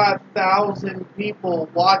 25,000 people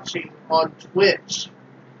watching on Twitch.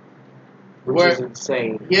 Which is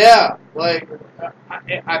insane. Yeah,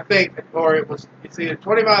 I think, or it's either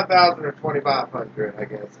 25,000 or 2,500, I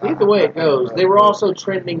guess. Either way it goes, they were also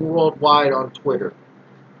trending worldwide on Twitter.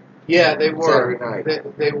 Yeah, they were. Saturday night.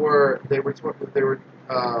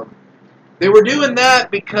 They were doing that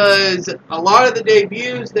because a lot of the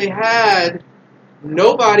debuts they had,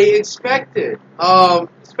 nobody expected.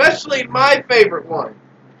 Especially my favorite one,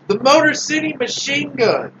 The Motor City Machine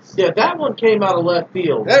Guns. Yeah, that one came out of left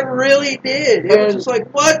field. That really did. It was just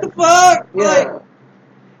like, what the fuck? Yeah. Like,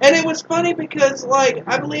 and it was funny because, like,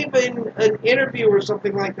 I believe in an interview or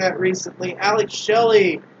something like that recently, Alex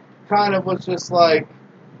Shelley kind of was just like,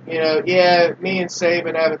 you know, yeah, me and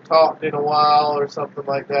Saban haven't talked in a while or something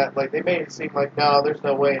like that. Like, they made it seem like, no, there's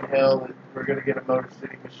no way in hell that we're going to get a Motor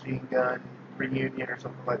City Machine Gun reunion or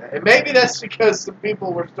something like that. And maybe that's because some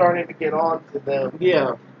people were starting to get on to them.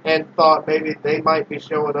 Yeah. And thought maybe they might be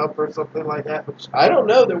showing up or something like that. Which, I don't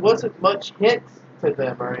know. There wasn't much hints to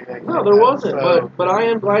them or anything. No, like there that. wasn't. So, But I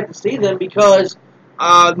am glad to see them because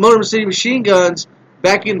Motor City Machine Guns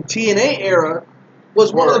back in the TNA era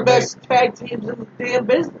was one of the best tag teams in the damn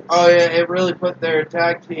business. oh yeah, it really put their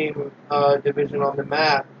tag team division on the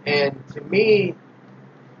map. And to me,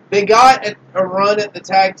 they got a run at the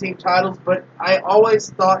tag team titles, but I always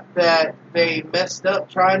thought that they messed up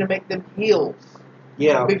trying to make them heels.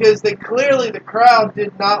 Yeah. Because the crowd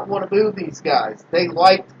did not want to boo these guys. They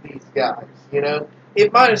liked these guys, you know.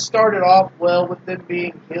 It might have started off well with them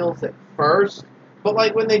being heels at first, but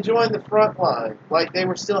like when they joined the front line, like they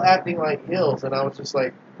were still acting like heels, and I was just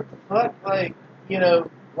like, what the fuck? Like, you know,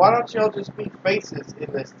 why don't y'all just be faces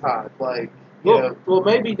in this time? Like, you know. Well,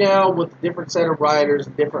 maybe now with a different set of riders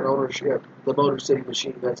and different ownership, the Motor City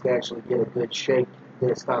Machine Guns can actually get a good shake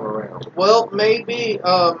this time around. Well, maybe,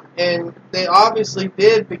 and they obviously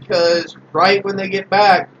did because right when they get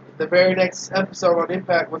back, the very next episode on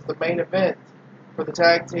Impact was the main event for the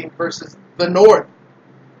tag team versus the North.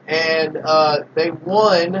 And they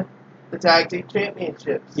won the tag team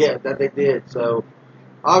championships. Yeah, that they did. So,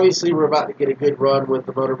 obviously, we're about to get a good run with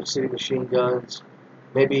the Motor City Machine Guns.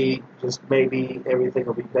 Maybe, just maybe, everything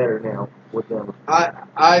will be better now with them.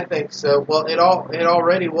 I think so. Well, it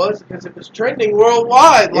already was because it was trending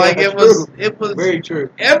worldwide. Yeah, like that's it was very true.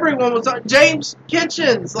 Everyone was on. James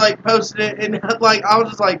Kitchens like posted it, and like I was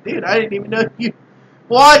just like, dude, I didn't even know you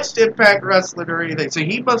watched Impact Wrestling or anything. So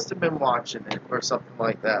he must have been watching it or something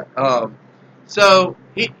like that. So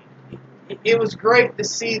it was great to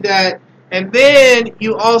see that, and then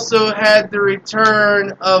you also had the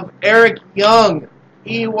return of Eric Young.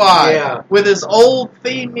 EY, with his old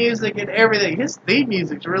theme music and everything. His theme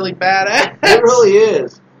music's really badass. It really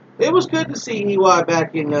is. It was good to see EY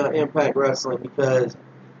back in Impact Wrestling because,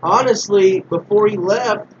 honestly, before he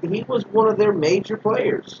left, he was one of their major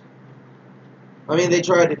players. I mean, they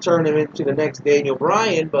tried to turn him into the next Daniel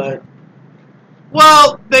Bryan, but...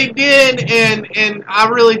 Well, they did, and I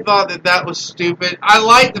really thought that was stupid. I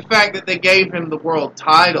like the fact that they gave him the world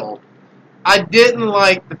title. I didn't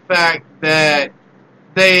like the fact that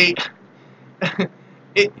they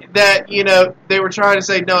they were trying to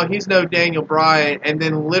say, no, he's no Daniel Bryan, and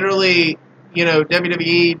then literally,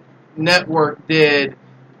 WWE Network did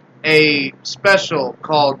a special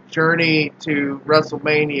called Journey to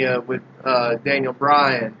WrestleMania with Daniel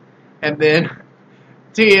Bryan, and then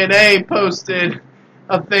TNA posted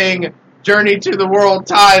a thing, Journey to the World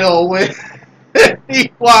Title with EY.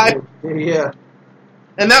 Yeah.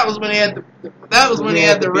 And that was when he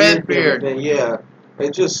had the red beard. Yeah.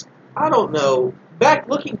 It just, I don't know.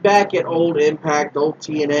 Looking back at old Impact, old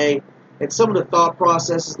TNA, and some of the thought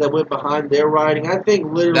processes that went behind their writing, I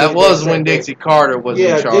think literally... That was when Dixie Carter was in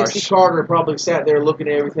charge. Yeah, Dixie Carter probably sat there looking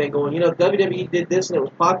at everything going, WWE did this and it was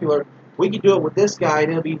popular. We could do it with this guy and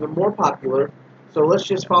it'll be even more popular. So let's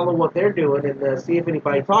just follow what they're doing and see if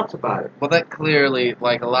anybody talks about it. Well, that clearly,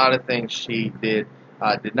 like a lot of things she did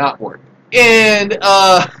not work. And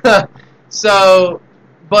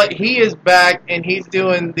but he is back, and he's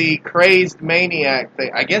doing the Crazed Maniac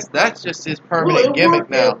thing. I guess that's just his permanent gimmick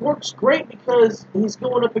now. It works great because he's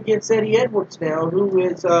going up against Eddie Edwards now, who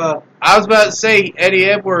is... I was about to say, Eddie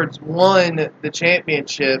Edwards won the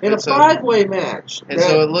championship. In a five-way match. And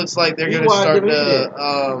so it looks like they're going to start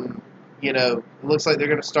to... it looks like they're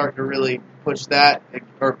going to start to really push that,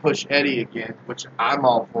 or push Eddie again, which I'm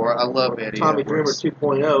all for. I love Eddie Tommy Edwards. Dreamer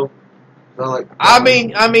 2.0.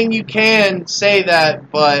 I mean, you can say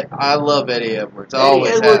that, but I love Eddie Edwards. Eddie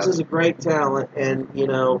Edwards is a great talent, and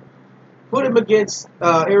put him against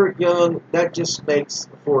Eric Young. That just makes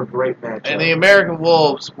for a great match. And the American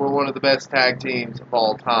Wolves were one of the best tag teams of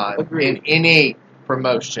all time. Agreed. In any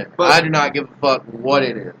promotion. But I do not give a fuck what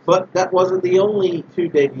it is. But that wasn't the only two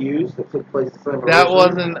debuts that took place at Slammiversary. That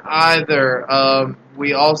wasn't either.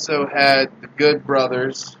 We also had the Good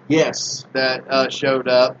Brothers. Yes. That showed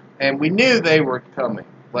up. And we knew they were coming.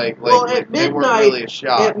 At midnight, they weren't really a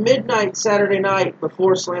shock. At midnight Saturday night,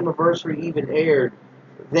 before Slammiversary even aired,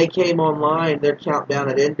 they came online, their countdown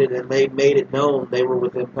had ended, and they made it known they were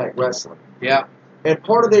with Impact Wrestling. Yeah. And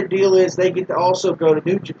part of their deal is they get to also go to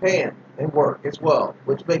New Japan and work as well,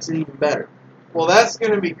 which makes it even better. Well, that's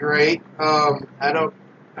going to be great. I don't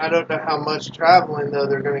know how much traveling though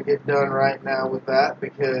they're going to get done right now with that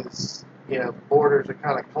because borders are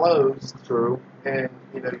kind of closed. True. And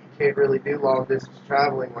you can't really do long distance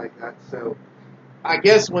traveling like that. So I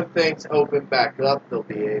guess when things open back up, they'll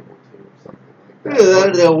be able to or something like that.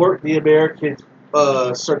 Yeah, they'll work the American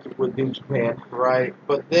circuit with New Japan. Right.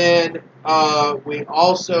 But then we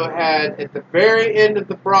also had at the very end of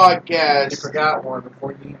the broadcast. You forgot one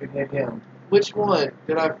before you even hit him. Which one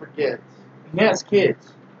did I forget? He has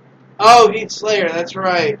kids. Oh, Heath Slater. That's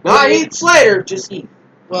right. Not Heath Slater, just Heath.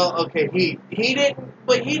 Well, okay, he didn't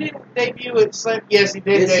debut at Slam. Yes, he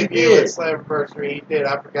did debut at Slammiversary. He did.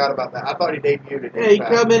 I forgot about that. I thought he debuted at. Yeah, he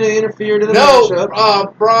come in and interfere to the matchup.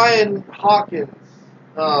 No, Brian Hawkins.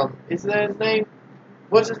 Isn't that his name?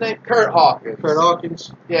 What's his name? Kurt Hawkins. Kurt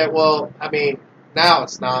Hawkins. Yeah. Well, I mean, now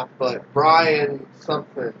it's not, but Brian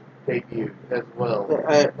something debuted as well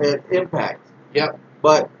at Impact. Yep.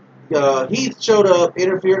 But Heath showed up,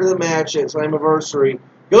 interfered in the match at Slammiversary.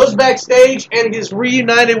 Goes backstage and is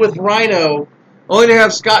reunited with Rhino, only to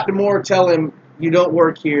have Scott D'Amore tell him, "You don't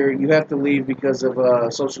work here. You have to leave because of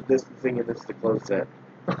social distancing, and it's the closed set."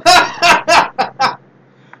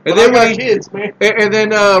 And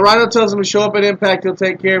then Rhino tells him to show up at Impact. He'll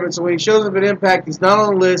take care of it. So when he shows up at Impact, he's not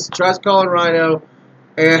on the list. He tries calling Rhino,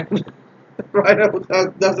 and Rhino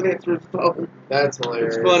doesn't answer his phone. That's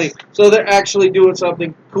hilarious. It's funny. So they're actually doing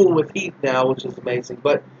something cool with Heath now, which is amazing.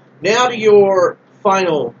 But now to your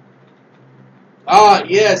final.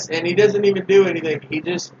 Yes, and he doesn't even do anything. He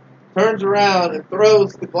just turns around and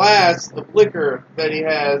throws the glass of liquor that he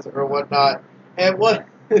has or whatnot. And what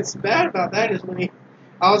is bad about that is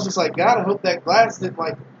I was just like, God, I hope that glass didn't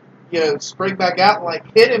spring back out and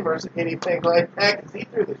hit him or anything like that because he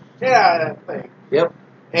threw the shit out of that thing. Yep.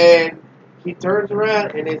 And he turns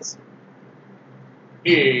around and it's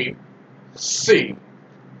EC3.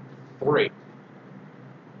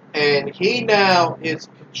 And he now is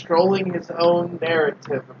controlling his own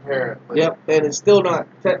narrative, apparently. Yep, and it's still not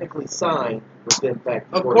technically signed with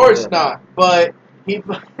Impact. Of course not, but he's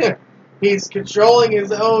controlling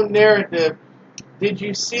his own narrative. Did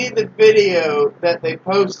you see the video that they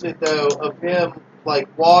posted, though, of him,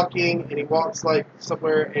 walking, and he walks,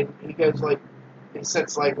 somewhere, and he goes, he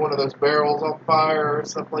sets, one of those barrels on fire or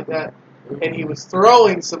something like that? And he was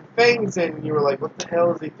throwing some things in, and you were like, what the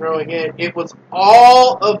hell is he throwing in? It was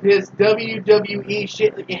all of his WWE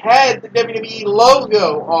shit. It had the WWE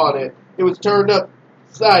logo on it. It was turned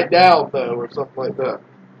upside down, though, or something like that.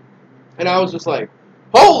 And I was just like,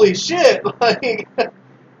 holy shit! I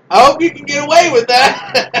hope you can get away with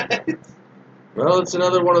that. Well, it's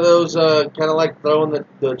another one of those kind of like throwing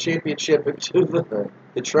the championship into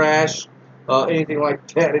the trash, anything like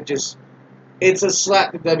that. It's a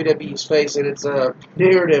slap to WWE's face, and it's a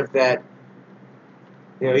narrative that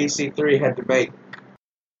EC3 had to make.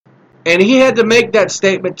 And he had to make that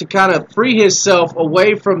statement to kind of free himself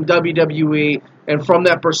away from WWE and from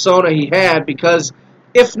that persona he had, because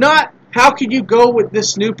if not, how could you go with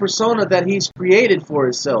this new persona that he's created for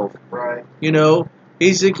himself? Right.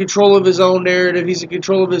 He's in control of his own narrative. He's in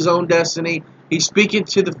control of his own destiny. He's speaking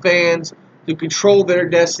to the fans to control their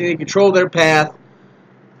destiny, control their path.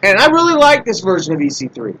 And I really like this version of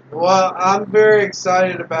EC3. Well, I'm very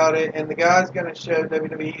excited about it, and the guy's going to show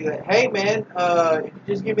WWE that, hey, man, if you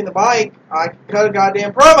just give me the mic, I can cut a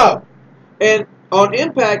goddamn promo. And on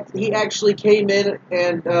Impact, he actually came in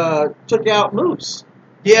and took out Moose.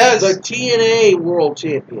 Yes. The TNA World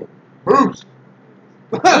Champion. Moose.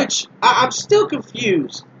 Which, I'm still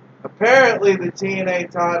confused. Apparently, the TNA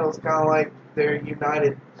title is kind of like their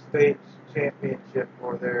United States Championship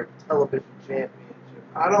or their television championship.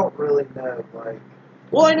 I don't really know.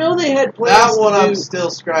 Well, I know they had plans. That one I'm still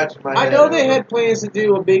scratching my head. I know they had plans to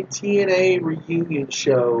do a big TNA reunion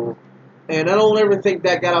show, and I don't ever think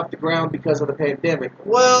that got off the ground because of the pandemic.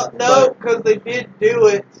 Well, no, because they did do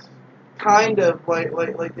it, kind of like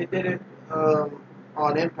they did it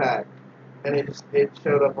on Impact, and it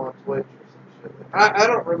showed up on Twitch or some shit. I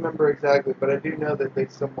don't remember exactly, but I do know that they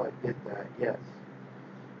somewhat did that. Yes.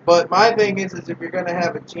 But my thing is if you're going to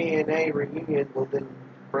have a TNA reunion, well, then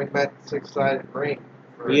bring back the six-sided ring.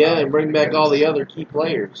 Yeah, and bring back all the other key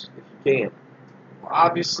players, if you can. Well,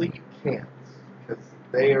 obviously you can't, because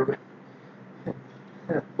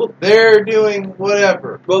they're doing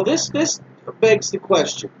whatever. Well, this begs the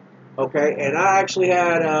question, okay? And I actually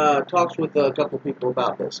had talks with a couple of people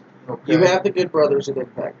about this. Okay. You have the Good Brothers at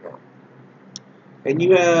Impact now. And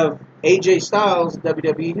you have AJ Styles in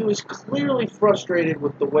WWE, who is clearly frustrated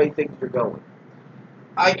with the way things are going.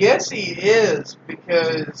 I guess he is,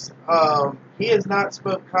 because he has not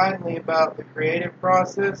spoke kindly about the creative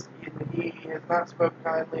process, and he has not spoke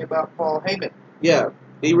kindly about Paul Heyman. Yeah,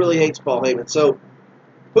 he really hates Paul Heyman. So,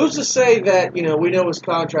 who's to say that, we know his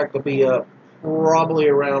contract will be up probably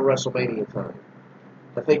around WrestleMania time.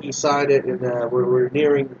 I think he signed it, and we're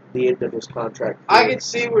nearing the end of his contract. I can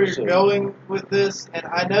see where you're going with this, and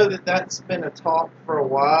I know that that's been a talk for a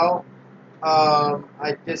while.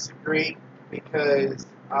 I disagree, because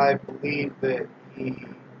I believe that he,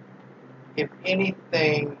 if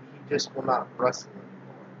anything, he just will not wrestle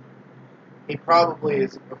anymore. He probably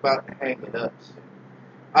is about to hang it up soon.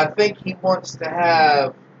 I think he wants to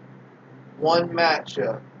have one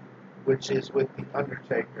matchup, which is with The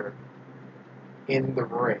Undertaker in the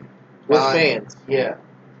ring. With fans. Yeah.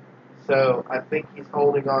 So I think he's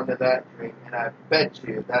holding on to that dream, and I bet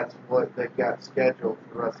you that's what they've got scheduled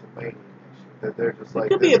for WrestleMania next year. That they're just like, it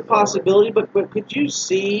could be a possibility, but could you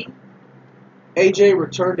see AJ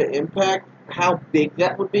return to Impact? How big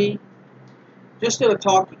that would be? Just in a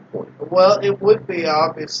talking point. Well, it would be,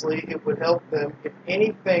 obviously. It would help them. If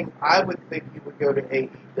anything, I would think he would go to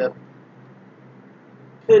AEW.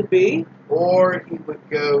 Could be. Or he would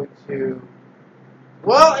go to...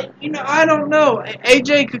 Well, I don't know.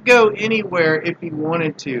 AJ could go anywhere if he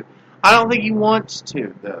wanted to. I don't think he wants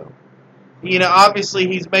to, though. Obviously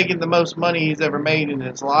he's making the most money he's ever made in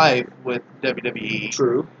his life with WWE.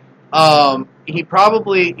 True. He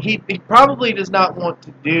probably does not want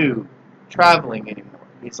to do traveling anymore.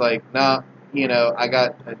 He's like, nah, I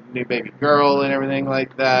got a new baby girl and everything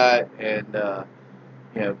like that, and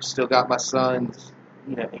still got my sons.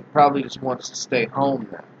 He probably just wants to stay home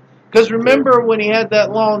now. Because remember when he had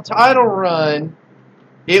that long title run,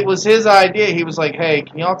 it was his idea. He was like, hey,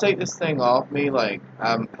 can y'all take this thing off me? Like,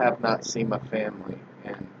 I have not seen my family,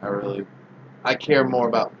 and I care more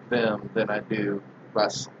about them than I do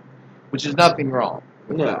wrestling, which is nothing wrong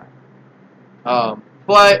with that.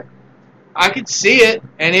 But I could see it,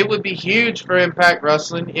 and it would be huge for Impact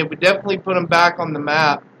Wrestling. It would definitely put them back on the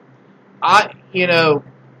map.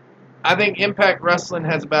 I think Impact Wrestling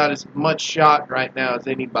has about as much shot right now as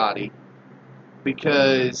anybody,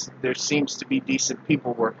 because there seems to be decent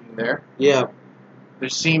people working there. Yeah. There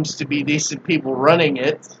seems to be decent people running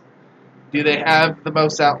it. Do they have the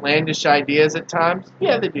most outlandish ideas at times?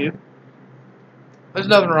 Yeah, they do. There's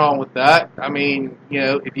nothing wrong with that. I mean,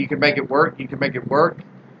 if you can make it work, you can make it work.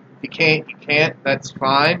 If you can't, you can't. That's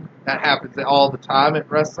fine. That happens all the time at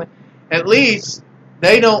wrestling. At least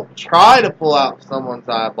they don't try to pull out someone's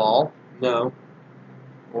eyeball. No.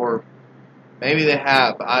 Or maybe they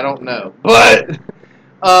have. I don't know. But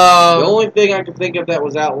the only thing I could think of that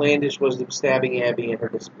was outlandish was them stabbing Abby and her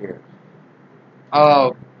disappearance.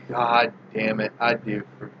 Oh, God damn it. I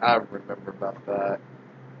remember about that.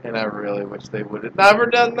 And I really wish they would have never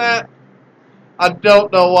done that. I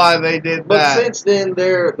don't know why they did that. But since then,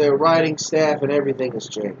 their writing staff and everything has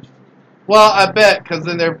changed. Well, I bet, because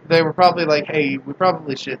then they were probably like, hey, we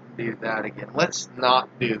probably shouldn't do that again. Let's not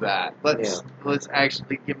do that. Let's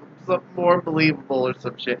actually give them something more believable or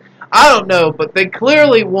some shit. I don't know, but they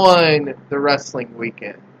clearly won the wrestling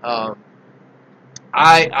weekend.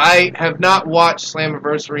 I have not watched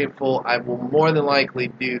Slammiversary in full. I will more than likely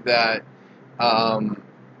do that.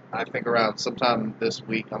 I think around sometime this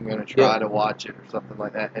week I'm going to try to watch it or something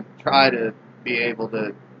like that, and try to be able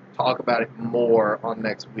to talk about it more on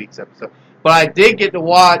next week's episode. But I did get to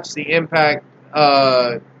watch the Impact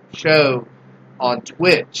show on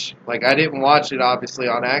Twitch. Like, I didn't watch it, obviously,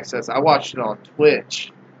 on Access. I watched it on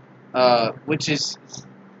Twitch, which is...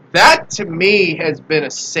 That, to me, has been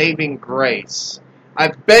a saving grace. I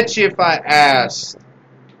bet you if I asked,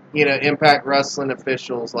 Impact Wrestling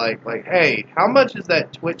officials, like, hey, how much has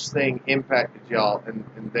that Twitch thing impacted y'all?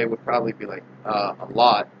 And they would probably be like, a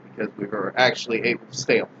lot, because we were actually able to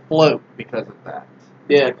stay afloat because of that.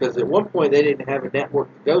 Yeah, because at one point they didn't have a network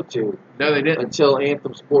to go to. No, they didn't. Until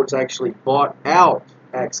Anthem Sports actually bought out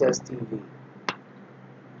Access TV.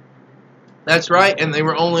 That's right, and they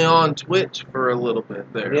were only on Twitch for a little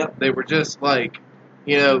bit there. Yep. They were just like,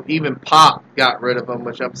 even Pop got rid of them,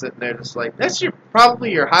 which I'm sitting there just like, that's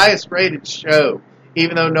probably your highest rated show,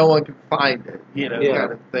 even though no one can find it,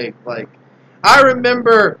 kind of thing. Like, I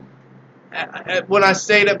remember when I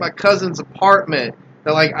stayed at my cousin's apartment,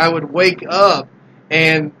 that like I would wake up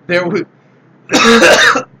and there would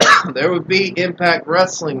be Impact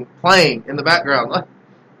Wrestling playing in the background.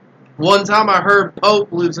 One time I heard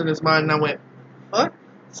Pope losing his mind, and I went, what?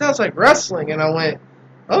 Sounds like wrestling. And I went,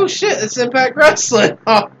 oh shit, it's Impact Wrestling.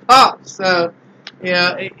 Pop. So,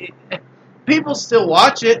 people still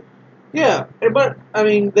watch it. Yeah, but, I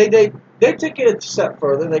mean, they took it a step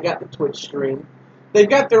further. They got the Twitch stream. They've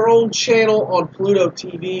got their own channel on Pluto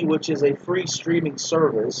TV, which is a free streaming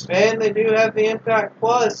service. And they do have the Impact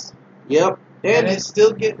Plus. Yep. And it's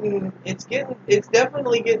still it's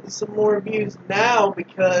definitely getting some more views now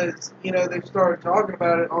because, they've started talking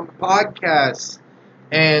about it on the podcast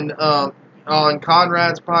and on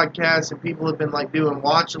Conrad's podcast, and people have been doing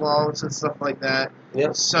watch-alongs and stuff like that.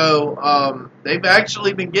 Yep. So they've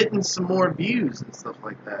actually been getting some more views and stuff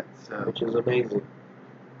like that. So which is amazing.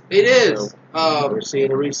 It is. So, we're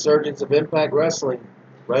seeing a resurgence of Impact Wrestling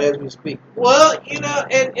right as we speak. Well,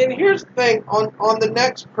 and here's the thing, on the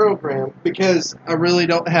next program, because I really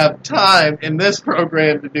don't have time in this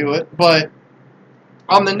program to do it, but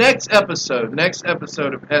on the next episode of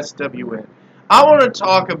SWN, I want to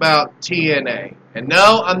talk about TNA. And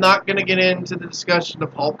no, I'm not going to get into the discussion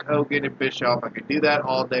of Hulk Hogan and Bischoff. I could do that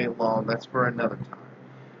all day long. That's for another time.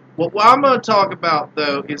 What I'm going to talk about,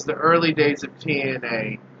 though, is the early days of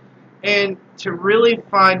TNA. And to really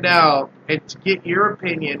find out and to get your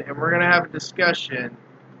opinion, and we're going to have a discussion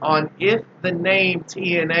on if the name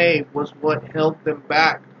TNA was what held them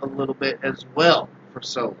back a little bit as well for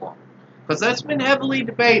so long. Because that's been heavily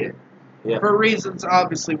debated. Yeah. For reasons,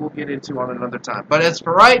 obviously, we'll get into on another time. But as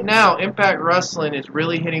for right now, Impact Wrestling is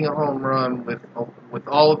really hitting a home run with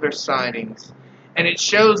all of their signings. And it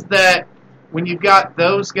shows that when you've got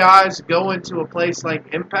those guys go into a place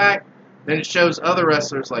like Impact, then it shows other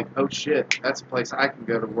wrestlers like, oh shit, that's a place I can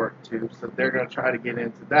go to work to. So they're going to try to get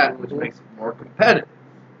into that, which makes it more competitive.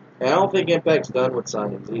 And I don't think Impact's done with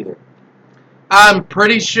signings either. I'm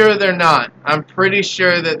pretty sure they're not. I'm pretty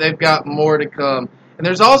sure that they've got more to come. And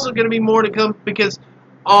there's also going to be more to come because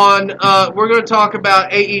we're going to talk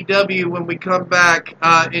about AEW when we come back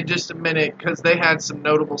in just a minute because they had some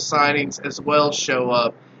notable signings as well show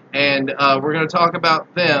up. And we're going to talk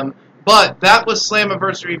about them. But that was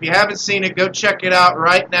Slammiversary. If you haven't seen it, go check it out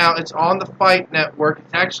right now. It's on the Fight Network.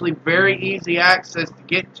 It's actually very easy access to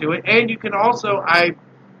get to it. And you can also,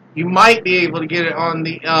 you might be able to get it on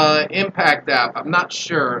the Impact app. I'm not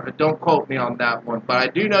sure. Don't quote me on that one. But I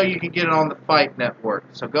do know you can get it on the Fight Network.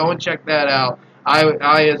 So go and check that out.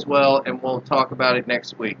 I as well, and we'll talk about it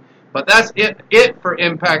next week. But that's it for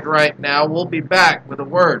Impact right now. We'll be back with a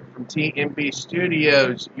word from TMB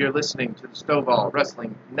Studios. You're listening to the Stovall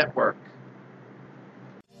Wrestling Network.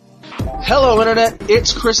 Hello, Internet.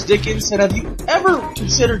 It's Chris Dickens. And have you ever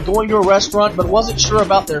considered going to a restaurant but wasn't sure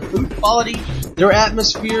about their food quality, their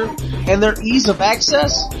atmosphere, and their ease of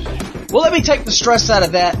access? Well, let me take the stress out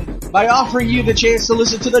of that by offering you the chance to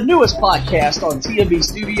listen to the newest podcast on TMB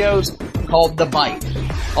Studios called The Bite.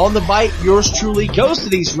 On The Bite, yours truly goes to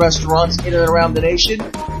these restaurants in and around the nation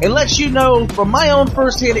and lets you know from my own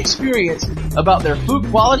first-hand experience about their food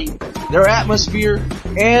quality, their atmosphere,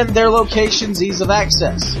 and their location's ease of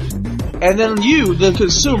access. And then you, the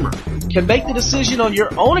consumer, can make the decision on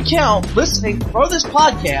your own account listening for this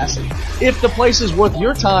podcast if the place is worth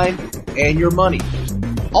your time and your money.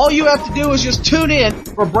 All you have to do is just tune in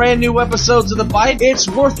for brand new episodes of The Bite. It's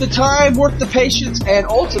worth the time, worth the patience, and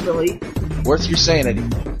ultimately, worth your sanity.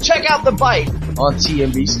 Check out The Bite on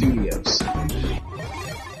TMB Studios.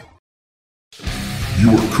 You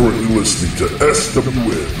are currently listening to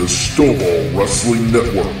SWN, the Stovall Wrestling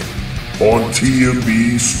Network, on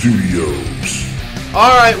TMB Studios.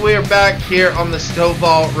 Alright, we are back here on the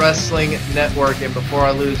Stovall Wrestling Network, and before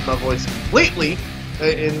I lose my voice completely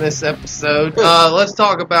in this episode, let's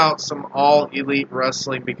talk about some All Elite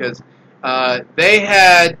Wrestling because they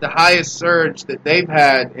had the highest surge that they've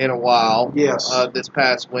had in a while. Yes. This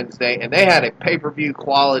past Wednesday, and they had a pay-per-view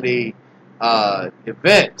quality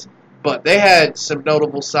event, but they had some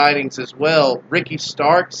notable signings as well. Ricky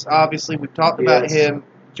Starks, obviously, we've talked about him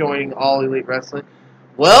joining All Elite Wrestling.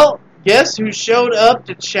 Well, guess who showed up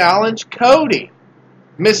to challenge Cody?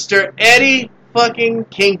 Mr. Eddie fucking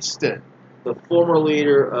Kingston. The former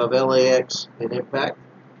leader of LAX and Impact,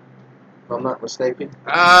 if I'm not mistaken. He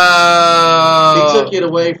took it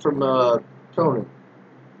away from Tony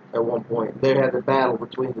at one point. They had a battle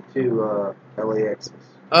between the two LAXs.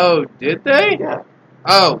 Oh, did they? Yeah.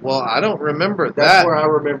 Oh, well, I don't remember that. That's where I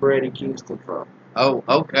remember Eddie Kingston from. Oh,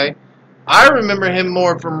 okay. I remember him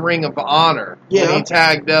more from Ring of Honor. Yeah. When he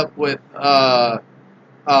tagged up with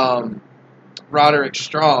Roderick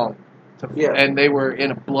Strong. And they were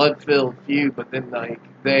in a blood-filled feud, but then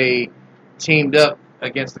they teamed up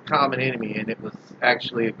against a common enemy, and it was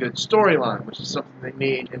actually a good storyline, which is something they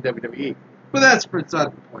need in WWE. But that's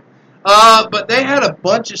beside the point. But they had a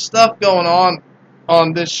bunch of stuff going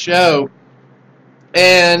on this show,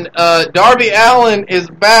 and Darby Allin is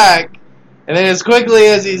back, and then as quickly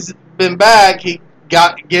as he's been back, he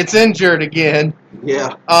gets injured again.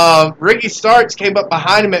 Yeah. Ricky Starks came up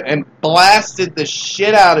behind him and blasted the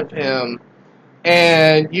shit out of him.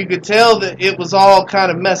 And you could tell that it was all kind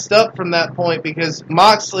of messed up from that point because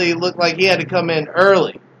Moxley looked like he had to come in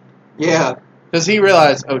early. Yeah. Because he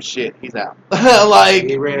realized, oh shit, he's out.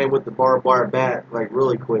 He ran in with the barbed wire bat,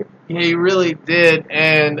 really quick. He really did,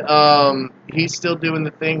 and he's still doing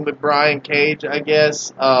the thing with Brian Cage, I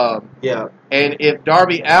guess. Yeah. And if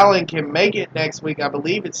Darby Allin can make it next week, I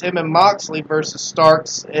believe it's him and Moxley versus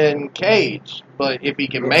Starks and Cage. But if he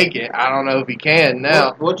can make it, I don't know if he can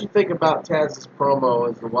now. What'd you think about Taz's promo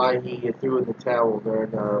as to why he threw in the towel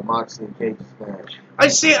during Moxley and Cage's match?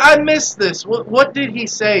 I missed this. What did he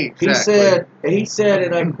say exactly? He said,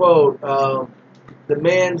 and I quote, the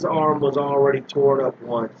man's arm was already torn up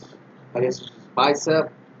once. I guess it's his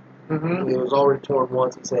bicep. Mm-hmm. It was already torn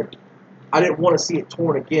once. He said, I didn't want to see it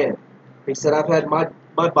torn again. He said, I've had my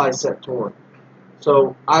bicep torn.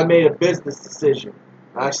 So I made a business decision.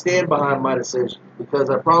 I stand behind my decision because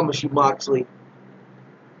I promise you, Moxley,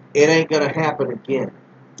 it ain't going to happen again.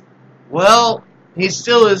 Well, he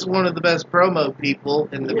still is one of the best promo people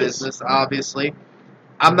in the business, obviously.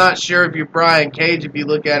 I'm not sure if you're Brian Cage, if you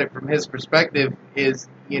look at it from his perspective, is,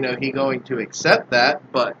 he going to accept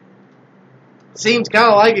that, but seems kind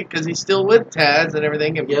of like it because he's still with Taz and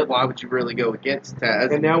everything, and why would you really go against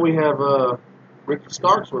Taz? And now we have Ricky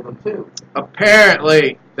Starks with him, too.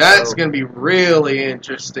 Apparently, that's going to be really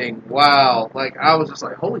interesting. Wow. I was just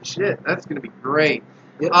like, holy shit, that's going to be great.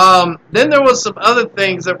 Yep. Then there was some other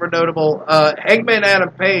things that were notable. Hangman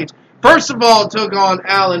Adam Page, first of all, took on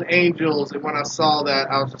Alan Angels, and when I saw that,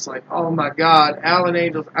 I was just like, oh my god, Alan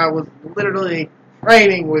Angels. I was literally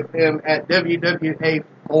training with him at WWA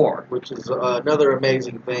 4. Which is another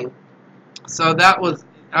amazing thing. So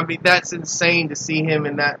that's insane to see him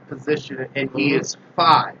in that position, and he is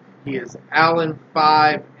 5. He is Alan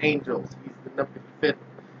 5 Angels. He's the number 5th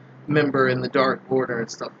member in the Dark Order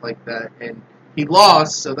and stuff like that, and he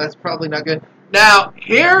lost, so that's probably not good. Now,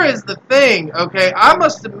 here is the thing, okay? I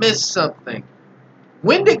must have missed something.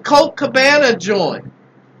 When did Colt Cabana join?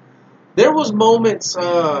 There was moments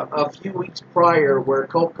a few weeks prior where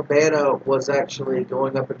Colt Cabana was actually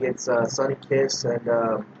going up against Sonny Kiss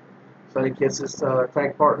and Sonny Kiss's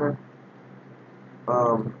tag partner.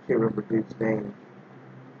 Can't remember the dude's name.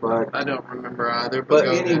 But I don't remember either. But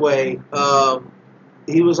anyway,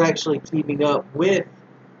 he was actually teaming up with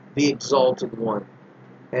the Exalted One.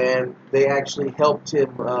 And they actually helped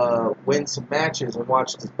him win some matches and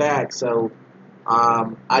watched his back. So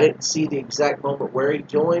I didn't see the exact moment where he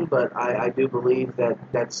joined, but I do believe that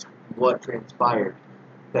that's what transpired.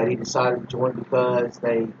 That he decided to join because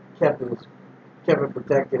they kept him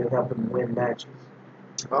protected and helped him win matches.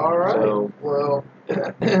 All right. So, well,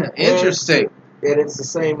 interesting. And it's the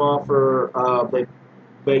same offer they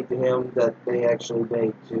made to him that they actually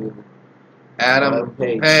made to Adam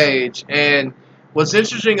Page. And what's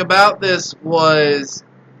interesting about this was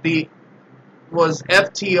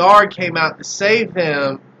FTR came out to save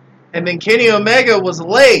him, and then Kenny Omega was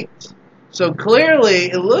late. So clearly,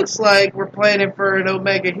 it looks like we're planning for an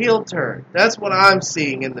Omega heel turn. That's what I'm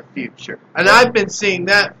seeing in the future. And I've been seeing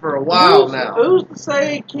that for a while now. Who's to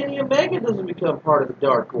say Kenny Omega doesn't become part of the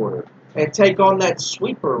Dark Order and take on that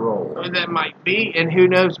sweeper role? I mean, that might be, and who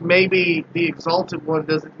knows, maybe the Exalted One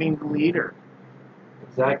doesn't mean the leader.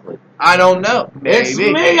 Exactly. I don't know. Maybe. It's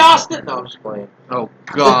me, Austin. No, I'm just playing. Oh,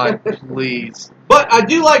 God, please. But I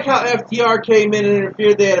do like how FTR came in and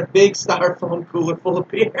interfered. They had a big styrofoam cooler full of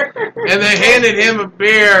beer. And they handed him a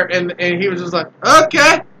beer, and he was just like,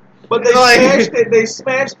 okay. But they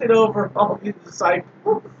smashed it over all the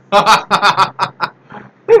disciples.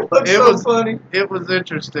 It was funny. It was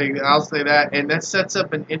interesting, I'll say that. And that sets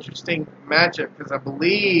up an interesting matchup, because I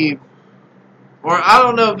believe, or I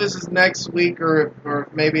don't know if this is next week or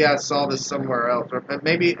maybe I saw this somewhere else, but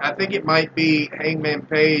maybe I think it might be Hangman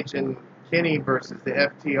Page and Kenny versus the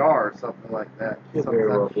FTR or something like that.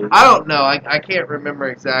 I don't know. I can't remember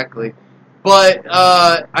exactly. But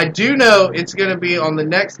I do know it's going to be on the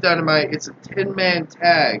next Dynamite. It's a 10-man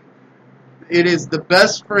tag. It is the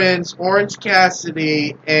Best Friends, Orange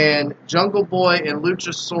Cassidy, and Jungle Boy and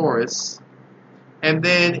Luchasaurus. And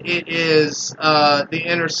then it is the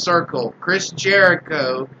Inner Circle. Chris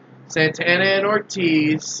Jericho, Santana and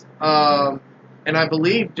Ortiz, and I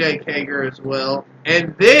believe Jake Hager as well.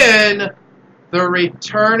 And then the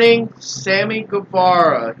returning Sammy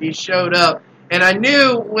Guevara. He showed up. And I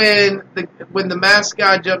knew when the masked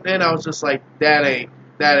guy jumped in, I was just like, that ain't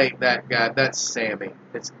that guy. That's Sammy.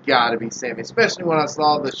 It's got to be Sammy. Especially when I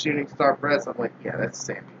saw the Shooting Star Press, I'm like, yeah, that's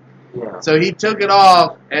Sammy. Yeah. So he took it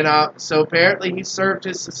off, and so apparently he served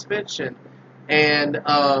his suspension. And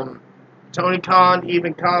Tony Khan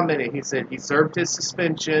even commented. He said he served his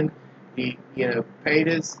suspension. He, paid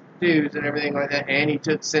his dues and everything like that, and he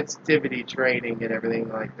took sensitivity training and everything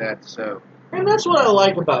like that. So, and that's what I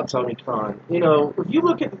like about Tony Khan. If you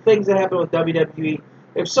look at the things that happen with WWE,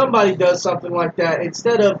 if somebody does something like that,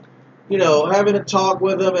 instead of, having a talk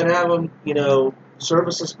with them and have them, serve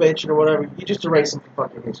a suspension or whatever, you just erase them from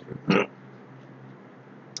fucking history.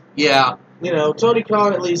 Yeah. Tony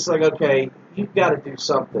Khan at least like, okay, you've got to do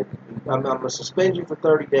something. I'm going to suspend you for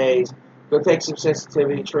 30 days, go take some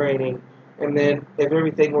sensitivity training, and then if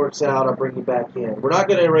everything works out, I'll bring you back in. We're not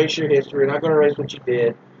going to erase your history. We're not going to erase what you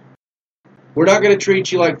did. We're not going to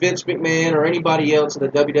treat you like Vince McMahon or anybody else in the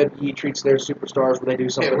WWE treats their superstars when they do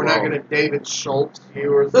something we're wrong. not going to David Schultz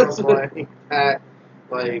you or something like that.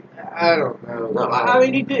 Like, I don't know. No, I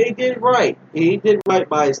mean, he did it right. He did right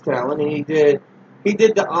by his talent, and he did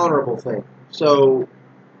the honorable thing. So,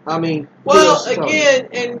 I mean... Well, again,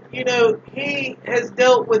 and, he has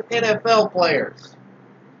dealt with NFL players.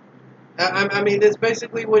 I mean, that's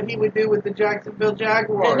basically what he would do with the Jacksonville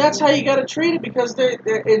Jaguars. And that's how you got to treat it, because they're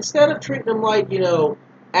instead of treating them like,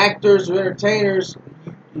 actors or entertainers,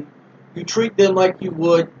 you treat them like you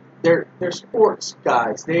would. They're sports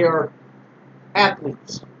guys. They are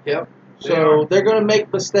athletes. Yep. So they're going to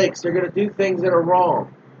make mistakes. They're going to do things that are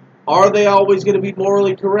wrong. Are they always going to be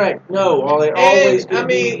morally correct? No. Are they always going to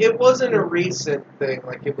be... it wasn't a recent thing.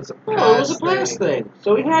 Like, it was a past thing. No, it was a past thing.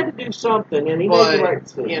 So he had to do something, and he made the right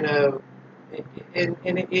decision.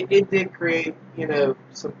 It did create,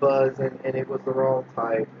 some buzz, and it was the wrong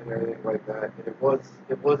type and everything like that. And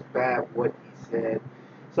it was bad what he said.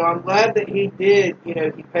 So I'm glad that he did,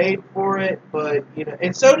 he paid for it, but,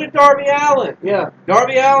 and so did Darby Allin. Yeah.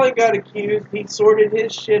 Darby Allin got accused. He sorted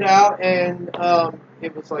his shit out, and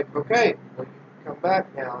it was like, okay, well, you can come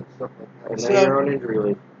back now and stuff like that. And now you're on injury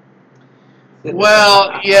leave.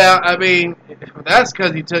 Well, yeah, I mean, that's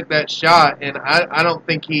because he took that shot, and I don't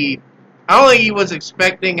think he was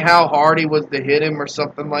expecting how hard he was to hit him or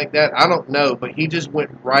something like that. I don't know, but he just went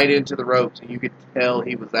right into the ropes, and you could tell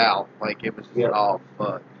he was out. Like, it was just all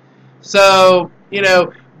fuck. So,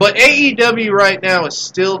 but AEW right now is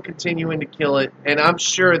still continuing to kill it, and I'm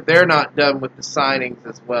sure they're not done with the signings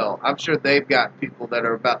as well. I'm sure they've got people that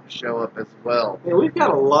are about to show up as well. Yeah, we've got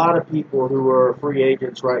a lot of people who are free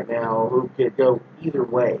agents right now who could go either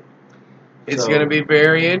way. It's going to be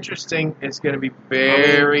very interesting. It's going to be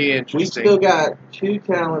very interesting. We still got two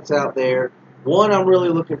talents out there. One, I'm really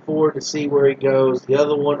looking forward to see where he goes. The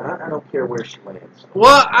other one, I don't care where she lands.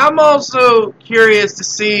 Well, I'm also curious to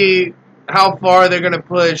see how far they're going to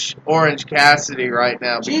push Orange Cassidy right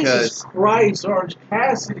now. Jesus Christ, Orange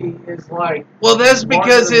Cassidy is like... Well, that's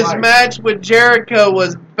because his match with Jericho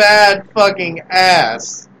was bad fucking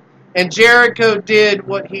ass. And Jericho did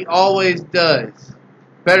what he always does.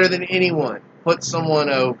 Better than anyone. Put someone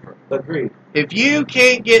over. Agreed. If you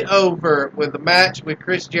can't get over with a match with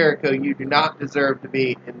Chris Jericho, you do not deserve to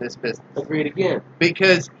be in this business. Agreed again.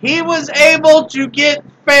 Because he was able to get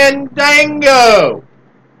Fandango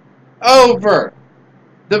over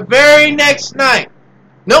the very next night.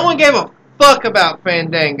 No one gave a fuck about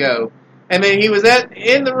Fandango. And then he was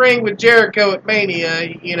in the ring with Jericho at Mania.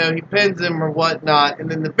 He pins him or whatnot. And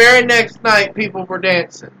then the very next night, people were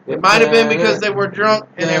dancing. It might have been because they were drunk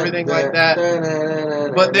and everything like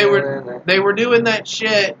that. But they were doing that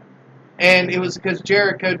shit, and it was because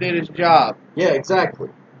Jericho did his job. Yeah, exactly.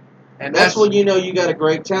 And that's when you know you got a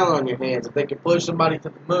great talent on your hands, if they can push somebody to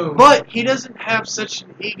the moon. But he doesn't have such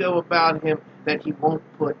an ego about him that he won't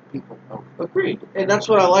put people over. Agreed. And that's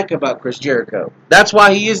what I like about Chris Jericho. That's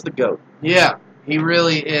why he is the GOAT. Yeah, he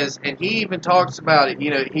really is. And he even talks about it.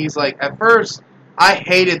 He's like, at first, I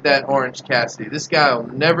hated that Orange Cassidy. This guy will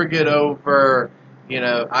never get over.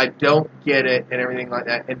 I don't get it and everything like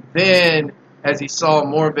that. And then, as he saw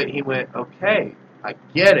more of it, he went, okay, I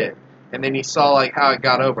get it. And then he saw how it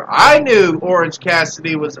got over. I knew Orange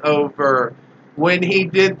Cassidy was over when he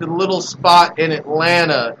did the little spot in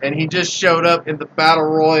Atlanta, and he just showed up in the Battle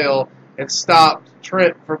Royal and stopped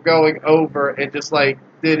Trent from going over and just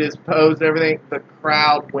did his pose and everything. The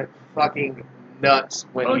crowd went fucking nuts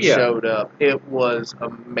when he showed up. It was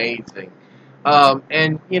amazing.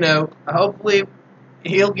 And hopefully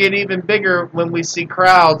he'll get even bigger when we see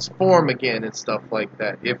crowds form again and stuff like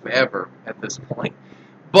that, if ever at this point.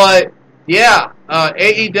 But yeah,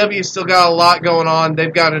 AEW still got a lot going on.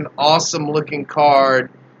 They've got an awesome looking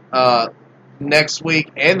card next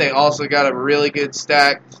week, and they also got a really good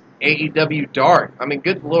stacked AEW Dark. I mean,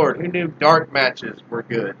 good Lord, who knew Dark matches were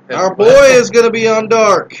good? Our boy is going to be on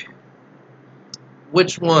Dark.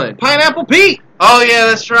 Which one? Pineapple Pete. Oh, yeah,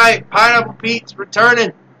 that's right. Pineapple Pete's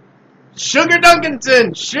returning. Sugar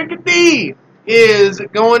Duncanton, Sugar D, is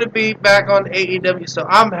going to be back on AEW, so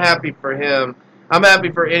I'm happy for him. I'm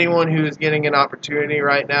happy for anyone who is getting an opportunity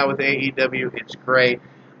right now with AEW. It's great.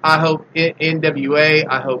 I hope NWA,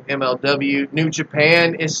 I hope MLW, New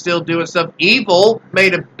Japan is still doing stuff. Evil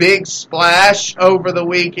made a big splash over the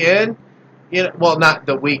weekend. Well, not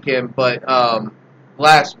the weekend, but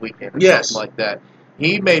last weekend or something like that.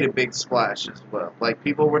 He made a big splash as well. Like,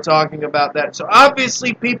 people were talking about that. So,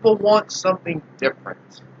 obviously, people want something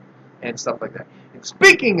different and stuff like that. And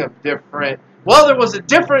speaking of different, well, there was a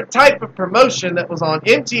different type of promotion that was on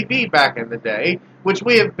MTV back in the day, which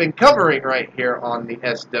we have been covering right here on the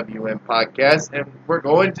SWM podcast, and we're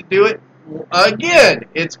going to do it again.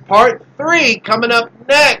 It's part 3 coming up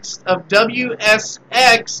next of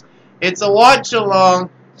WSX. It's a watch-along.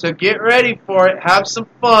 So get ready for it. Have some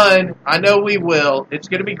fun. I know we will. It's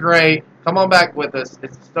going to be great. Come on back with us.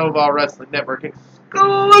 It's the Stovall Wrestling Network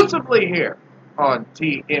exclusively here on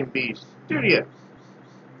TMB Studios.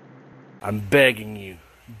 I'm begging you,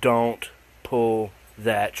 don't pull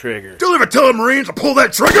that trigger. Don't ever tell the Marines to pull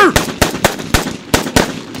that trigger!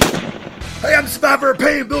 Hey, I'm Survivor of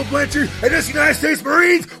Pain, Bill Blanchard, and this United States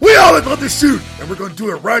Marines, we always love to shoot, and we're going to do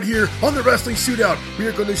it right here on the Wrestling Shootout. We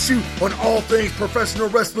are going to shoot on all things professional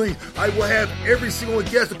wrestling. I will have every single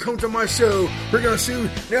guest that comes on my show. We're going to shoot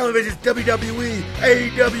now if it's WWE,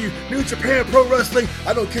 AEW, New Japan Pro Wrestling.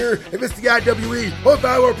 I don't care if it's the IWE, or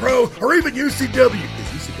Valor Pro, or even UCW.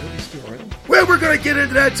 Is UCW still around? Well, we're going to get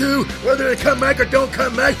into that too, whether they come back or don't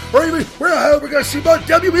come back, or even where the hell we're going to shoot about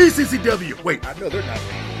WECCW. Wait, I know they're not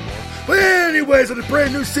around. But anyways, on the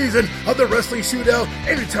brand new season of the Wrestling Shootout,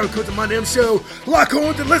 anytime it comes to my damn show, lock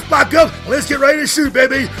on and let's lock up and let's get ready to shoot,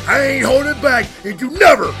 baby. I ain't holding it back, and you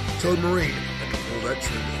never tell the Marine I can pull that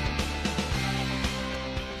trigger.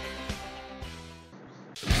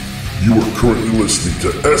 You are currently listening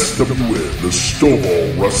to SWN, the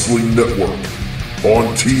Stovall Wrestling Network,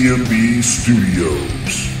 on TMB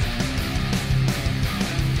Studios.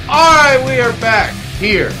 Alright, we are back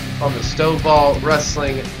here on the Stovall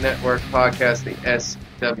Wrestling Network podcast, the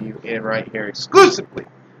SWN, right here exclusively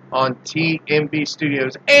on TMB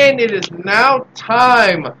Studios. And it is now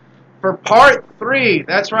time for part 3.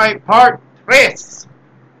 That's right, part 3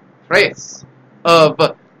 of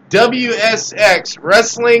WSX,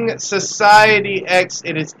 Wrestling Society X.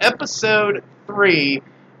 It is episode 3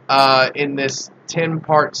 in this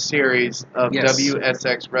 10-part series of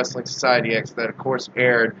WSX, Wrestling Society X, that, of course,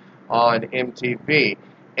 aired on MTV.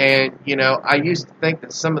 And, I used to think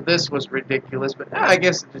that some of this was ridiculous, but I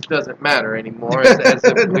guess it just doesn't matter anymore.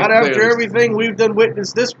 Not after everything we've done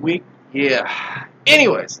witnessed this week. Yeah.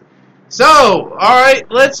 Anyways, so, alright,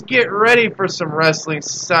 let's get ready for some Wrestling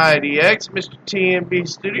Society X. Mr. TMB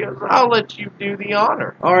Studios, I'll let you do the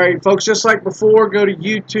honor. Alright, folks, just like before, go to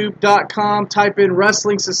youtube.com, type in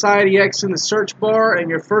Wrestling Society X in the search bar, and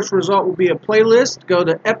your first result will be a playlist. Go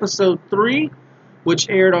to episode 3. Which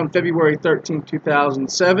aired on February 13,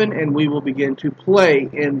 2007, and we will begin to play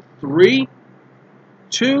in 3,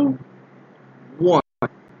 2, 1.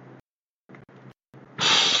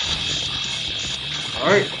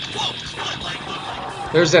 Alright.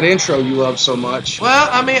 There's that intro you love so much. Well,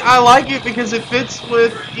 I like it because it fits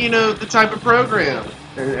with, the type of program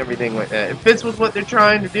and everything like that. It fits with what they're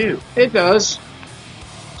trying to do. It does.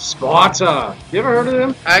 Sparta. You ever heard of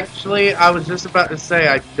them? Actually, I was just about to say,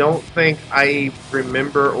 I don't think I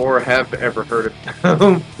remember or have ever heard of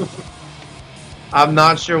them. I'm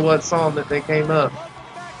not sure what song that they came up.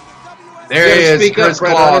 There he is, Chris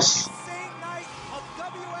Kloss.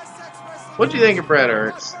 What do you think of Bret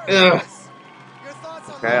Hurts? Ugh.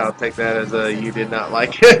 Okay, I'll take that as a you did not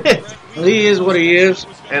like it. He is what he is.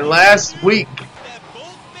 And last week,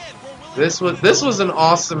 This was an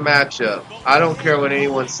awesome matchup. I don't care what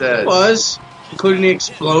anyone says. It was, including the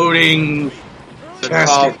exploding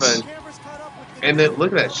caskets. Coffin. And then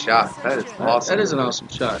look at that shot. That is awesome. That is an awesome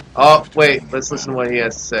shot. Oh, wait. Let's listen to what he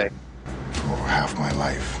has to say. For over half my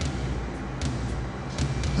life,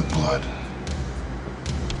 the blood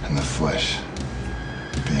and the flesh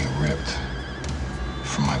being ripped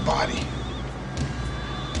from my body.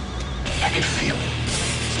 I could feel it.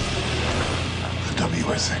 The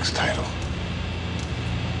WSX title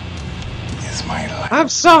is my life. I'm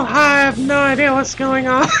so high, I have no idea what's going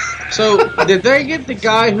on. So, did they get the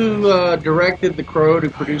guy who directed The Crow to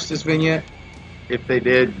produce this vignette? If they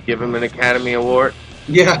did, give him an Academy Award.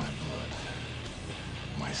 Yeah.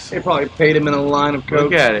 They probably paid him in a line of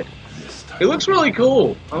coke. Look at it. It looks really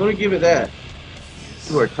cool. I'm going to give it that.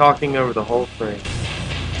 You are talking over the whole thing.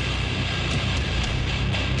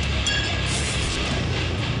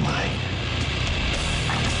 My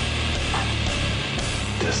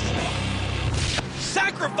exist.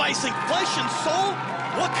 Sacrificing flesh and soul?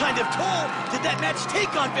 What kind of toll did that match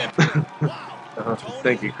take on Vampiro?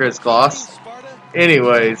 Thank you, Chris Gloss.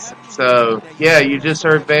 Anyways, so yeah, you just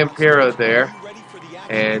heard Vampiro there,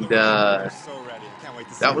 and that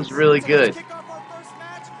was really good.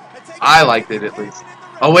 I liked it at least.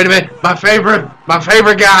 Oh wait a minute, my favorite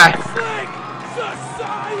guy.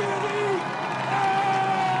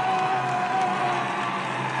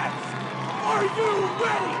 Are you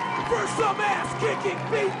ready for some ass-kicking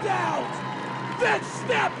beatdowns? Then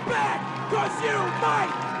step back, cause you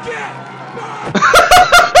might get burned.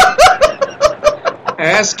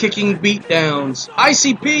 Ass-kicking beatdowns.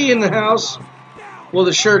 ICP in the house. Well,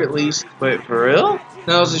 the shirt at least. Wait, for real?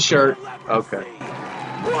 No, it was a shirt. Okay.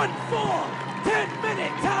 One fall,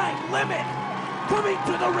 10-minute time limit. Coming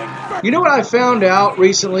to the ring first. You know what I found out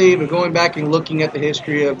recently, but going back and looking at the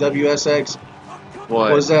history of WSX?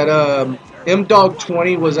 What? Was that M-Dog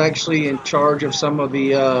 20 was actually in charge of some of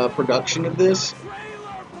the production of this.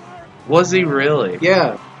 Was he really?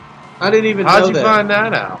 Yeah. I didn't even know How'd that. you find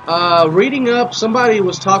that out? Reading up, somebody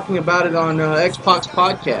was talking about it on Xbox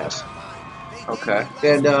podcast. Okay.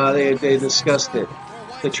 And they discussed it.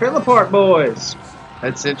 The Trailer Park Boys.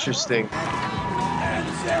 That's interesting. And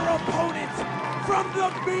their opponent from the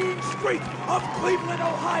mean streets of Cleveland,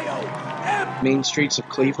 Ohio. Mean Streets of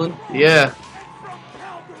Cleveland? Yeah.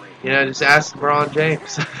 You know, just ask LeBron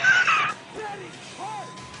James.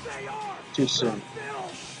 Too soon.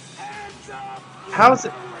 How's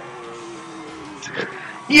it?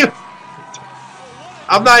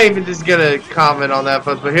 I'm not even just gonna comment on that,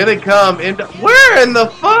 folks. But here they come. Where in the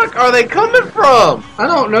fuck are they coming from? I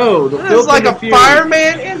don't know. It's like a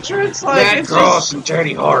fireman entrance. Like Matt Cross and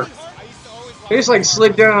Teddy Hart. They just like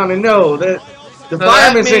slid down and know that the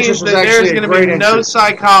fireman's entrance was actually there's a going to great be entrance. no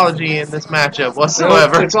psychology in this matchup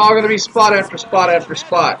whatsoever. No, it's all going to be spot after spot after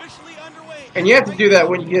spot. And you have to do that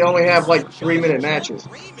when you only have like 3-minute matches.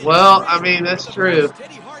 Well, I mean, that's true.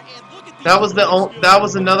 That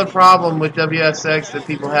was another problem with WSX that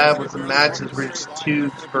people have was the matches were just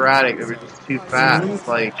too sporadic. They were just too fast. Mm-hmm.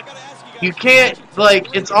 Like, you can't,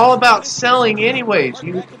 like, it's all about selling anyways.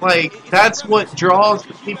 You, like, that's what draws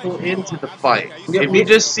the people into the fight. Yep. If you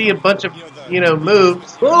just see a bunch of,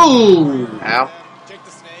 moves. Ooh! Ow.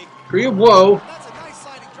 Tree of Woe.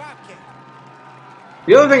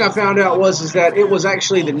 The other thing I found out was that it was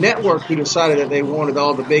actually the network who decided that they wanted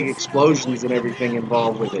all the big explosions and everything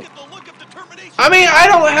involved with it. I mean, I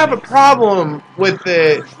don't have a problem with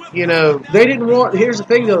it, They didn't want, here's the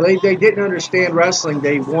thing though, they didn't understand wrestling.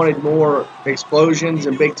 They wanted more explosions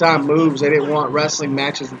and big time moves. They didn't want wrestling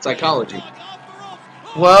matches and psychology.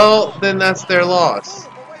 Well, then that's their loss.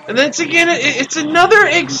 And then again, it's another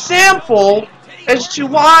example as to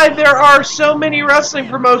why there are so many wrestling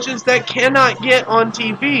promotions that cannot get on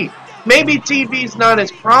TV. Maybe TV's not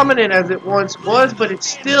as prominent as it once was, but it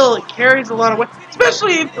carries a lot of weight.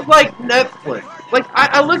 Especially if, like Netflix. Like,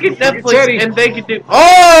 I look at Netflix and they can do...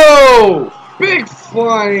 Oh! Big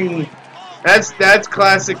flying... That's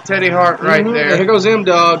classic Teddy Hart right there. Here goes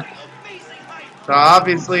M-Dog. So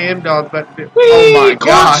obviously M-Dog's about to do... Oh my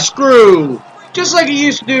god. Corkscrew! Just like he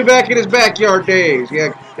used to do back in his backyard days.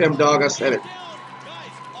 Yeah, M-Dog, I said it.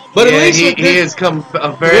 But yeah, at least he has come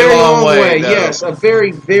a very long way. Yes, a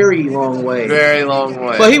very, very long way. Very long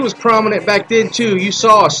way. But he was prominent back then too. You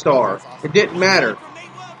saw a star. It didn't matter.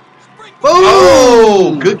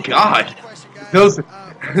 Oh, good God! Those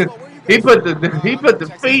he put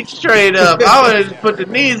the feet straight up. I would have just put the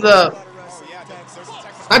knees up.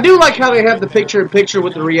 I do like how they have the picture-in-picture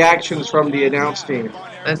with the reactions from the announce team.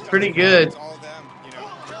 That's pretty good.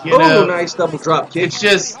 Nice double drop kick. It's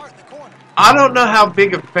just. I don't know how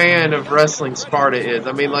big a fan of Wrestling Sparta is.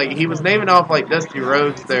 I mean, like, he was naming off, like, Dusty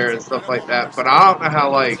Rhodes there and stuff like that, but I don't know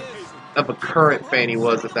how, like, of a current fan he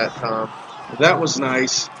was at that time. That was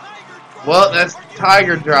nice. Well, that's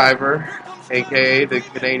Tiger Driver, a.k.a. the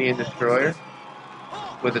Canadian Destroyer,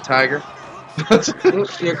 with a tiger.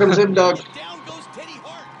 Here comes M-Dog.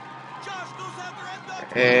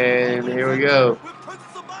 And here we go.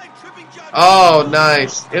 Oh,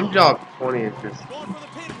 nice. M-Dog 20 is just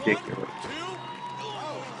ridiculous.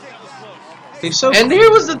 And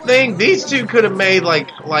here was the thing: these two could have made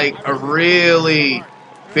like a really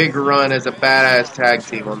big run as a badass tag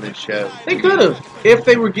team on this show. They could have, if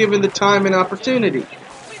they were given the time and opportunity.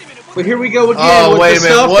 But here we go again with the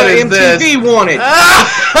stuff that MTV wanted.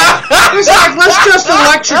 It's like, let's just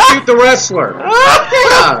electrocute the wrestler.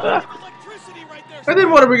 Yeah. And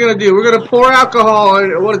then what are we going to do? We're going to pour alcohol.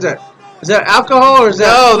 What is that? Is that alcohol or is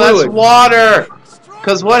that fluid? That's water.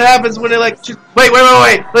 Because what happens when Wait.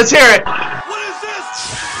 Let's hear it.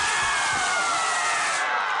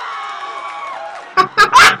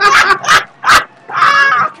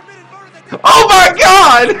 my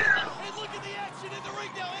God!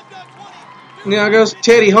 Now goes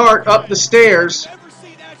Teddy Hart up the stairs.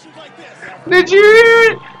 Did you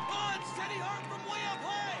hear it?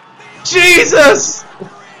 Jesus!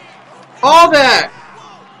 All that.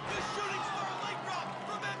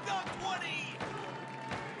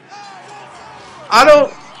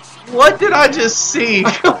 What did I just see?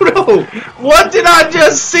 I don't know. What did I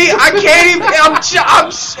just see? I can't even. I'm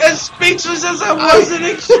as speechless as I was in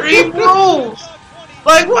Extreme Rules.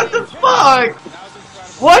 Like, what the fuck?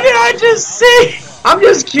 What did I just see? I'm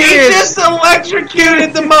just He curious. just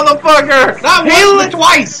electrocuted the motherfucker. Not He once, li- but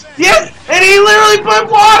twice. Yes, and he literally put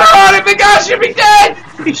water on it. The guy should be dead.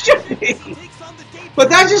 He should be. But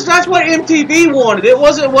that's what MTV wanted. It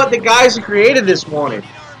wasn't what the guys who created this wanted.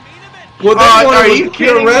 What they wanted Are was you pure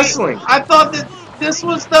kidding me? wrestling. I thought that this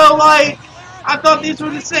was though like. I thought these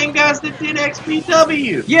were the same guys that did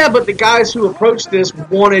XPW. Yeah, but the guys who approached this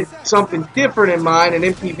wanted something different in mind, and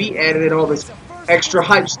MTV added in all this extra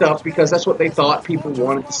hype stuff because that's what they thought people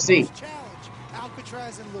wanted to see.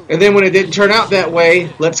 And then when it didn't turn out that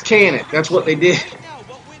way, let's can it. That's what they did.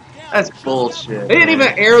 That's bullshit. They didn't even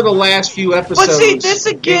air the last few episodes. But see, this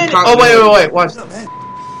again. in Oh continuity. wait. Watch.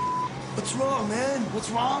 What's wrong, man?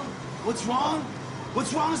 What's wrong? What's wrong?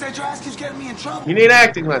 What's wrong is that your ass keeps getting me in trouble. You need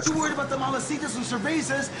acting lessons. You're worried about the mamacitas and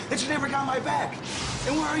cervezas that you never got my back.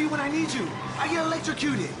 And where are you when I need you? I get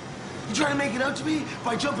electrocuted. You trying to make it up to me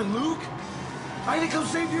by jumping Luke? I need to come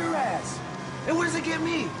save your ass. And what does it get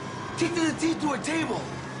me? Kicked in the teeth to a table.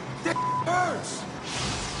 That hurts.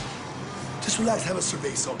 Just relax, have a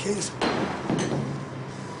cerveza, okay?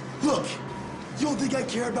 Look, you don't think I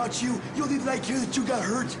care about you? You don't think that I care that you got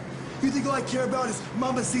hurt? You think all I care about is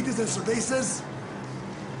mamacitas and cervezas?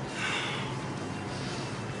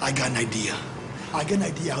 I got an idea. I got an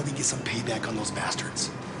idea how we get some payback on those bastards.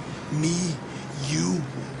 Me, you,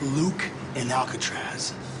 Luke, and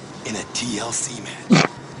Alcatraz in a TLC match.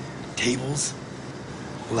 Tables,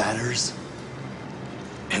 ladders,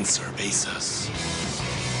 and cervezas.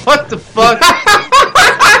 What the fuck?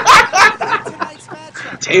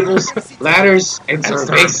 Tables, ladders, and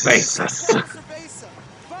cervezas.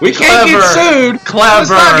 We Clever. can't get sued. Clever. Let's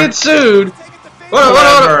not get sued. Hold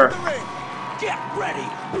on. Get ready,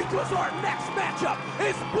 because our next matchup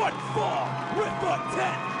is football with a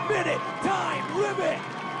 10-minute time limit.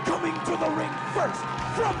 Coming to the ring first,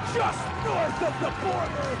 from just north of the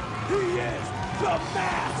border, he is the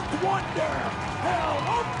Masked Wonder, El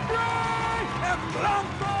Hombre and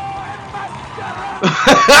Blanco and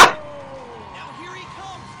Mascara.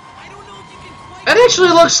 That actually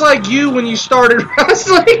looks like you when you started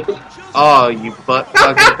wrestling. Oh, you butt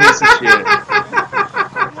fucking piece of shit.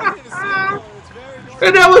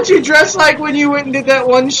 Isn't that what you dressed like when you went and did that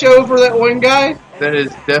one show for that one guy? That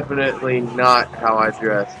is definitely not how I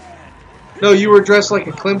dress. No, you were dressed like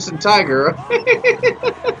a Clemson Tiger.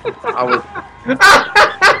 I was.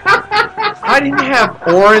 I didn't have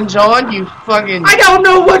orange on, you fucking. I don't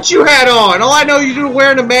know what you had on. All I know you were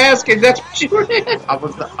wearing a mask, and that's what you were in. I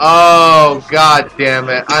was. Oh, god damn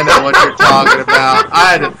it! I know what you're talking about.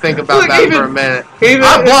 I had to think about that for a minute.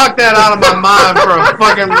 I blocked that out of my mind for a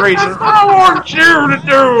fucking reason. I want you to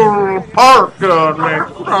do park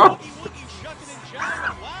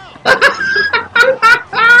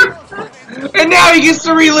And now he gets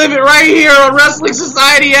to relive it right here on Wrestling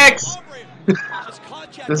Society X.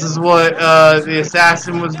 This is what the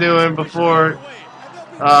assassin was doing before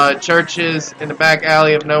churches in the back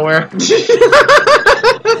alley of nowhere.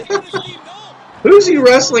 Who's he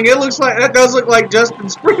wrestling? It looks like that does look like Justin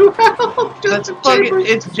Springwell.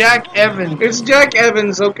 It's Jack Evans. It's Jack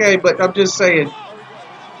Evans, okay, but I'm just saying.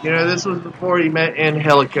 You know, this was before he met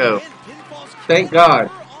Angelico. Thank God.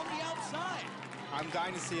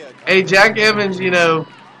 Hey, Jack Evans, you know,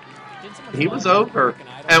 he was over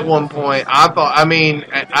at one point. I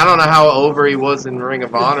don't know how over he was in Ring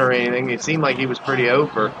of Honor or anything. It seemed like he was pretty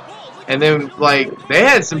over. And then, like, they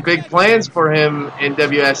had some big plans for him in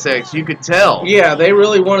WSX. You could tell. Yeah, they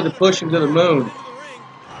really wanted to push him to the moon.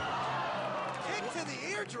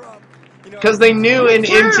 Because they knew an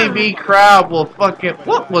MTV crowd will fucking...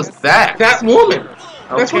 What was that? That woman.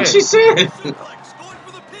 That's what she said.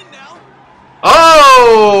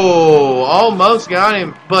 Oh! Almost got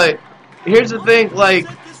him. But here's the thing, like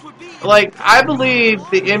I believe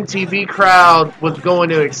the MTV crowd was going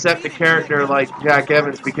to accept the character like Jack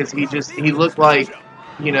Evans because he looked like,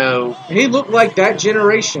 you know... He looked like that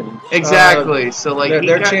generation. Exactly. So, like,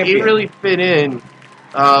 he really fit in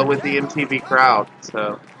with the MTV crowd.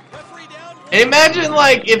 So, and imagine,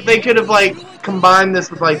 like, if they could have, like, combined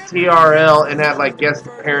this with, like, TRL and had, like, guest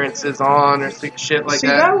appearances on or shit like that. See,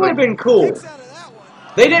 that would have been cool.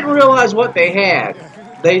 They didn't realize what they had.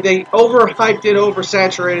 They overhyped it,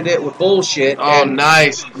 oversaturated it with bullshit. Oh, and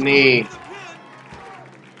nice knee.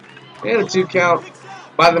 they had a 2 count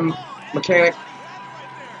by the mechanic.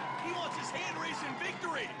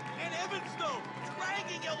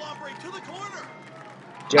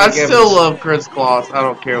 I Jack still Evans. love Chris Kloss. I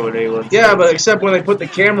don't care what anyone says. Yeah, but except when they put the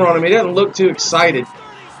camera on him, he doesn't look too excited.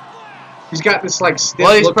 He's got this like stiff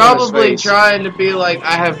Well, he's look on his probably face. trying to be like,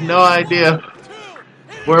 I have no idea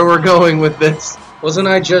where we're going with this. Wasn't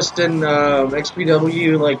I just in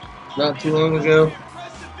XPW like not too long ago?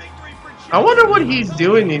 I wonder what he's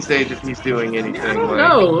doing these days, if he's doing anything. I don't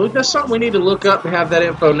know. That's something we need to look up and have that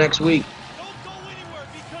info next week.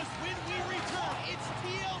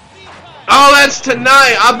 Oh, that's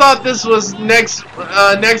tonight. I thought this was next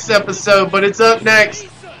episode, but it's up next.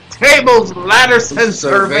 Tables, ladders, and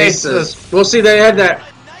cervezas. We'll see. They had that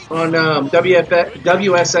on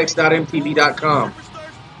WSX.mtv.com.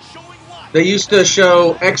 They used to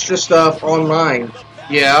show extra stuff online.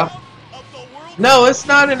 Yeah. No, it's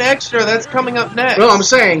not an extra. That's coming up next. No, I'm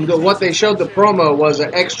saying that what they showed the promo was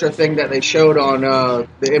an extra thing that they showed on the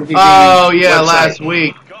MTV. Oh, yeah, website. last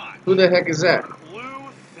week. Who the heck is that?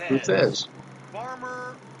 Who says?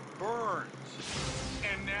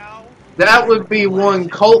 That would be one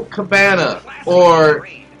Colt Cabana, or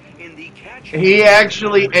he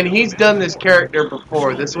actually, and he's done this character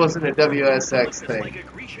before. This wasn't a WSX thing,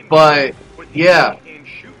 but yeah.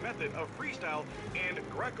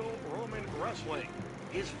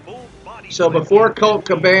 So before Colt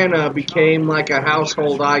Cabana became like a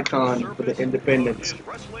household icon for the independents,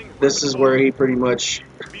 this is where he pretty much...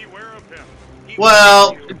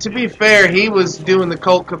 Well, to be fair, he was doing the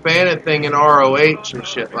Colt Cabana thing in ROH and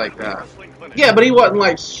shit like that. Yeah, but he wasn't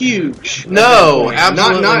like huge. No,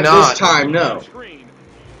 absolutely not. not. This time, no.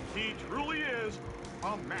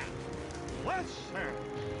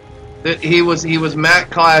 He was Matt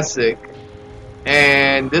Classic,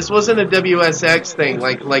 and this wasn't a WSX thing.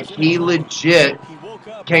 Like he legit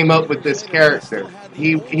came up with this character.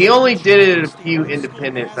 He only did it at a few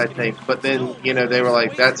independents, I think, but then they were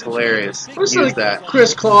like, "That's hilarious." What's Use like that.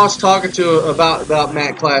 Chris Kloss talking to about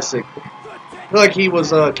Matt Classic? I feel like he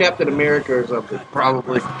was Captain America or something.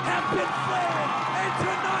 Probably.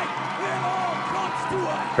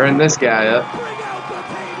 Turn this guy up.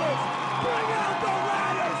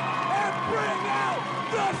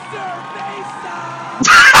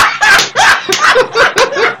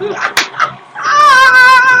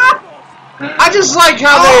 I just like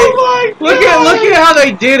how they look at how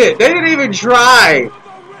they did it. They didn't even try.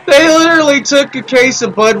 They literally took a case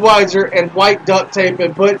of Budweiser and white duct tape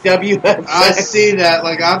and put WSX. I see that.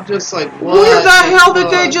 Like, I'm just like, what? Where the hell did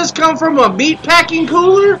they just come from? A meat packing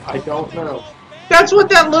cooler? I don't know. That's what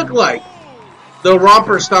that looked like. The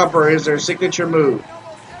Romper Stomper is their signature move.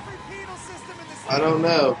 I don't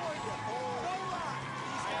know.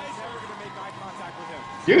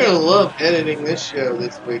 You're going to love editing this show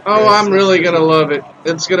this week. Oh, Chris. I'm really going to love it.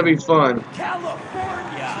 It's going to be fun.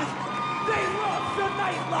 California, they love the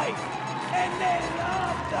nightlife, and they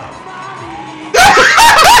love the mommies.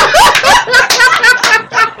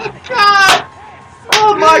 God!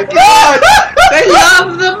 Oh my God! They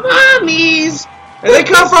love the mommies! And they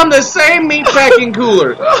come from the same meat packing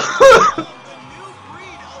cooler.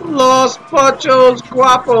 Los Pochos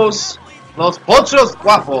Guapos. Los Pochos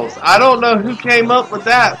Guapos. I don't know who came up with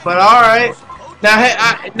that, but alright. Now,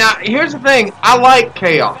 here's the thing. I like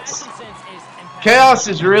Chaos. Chaos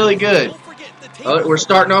is really good. We're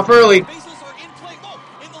starting off early.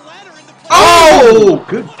 Oh!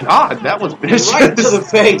 Good God, that was vicious. Right to the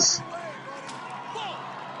face.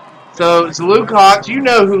 So, it's Luke Hawx. You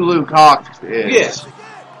know who Luke Hawx is. Yes.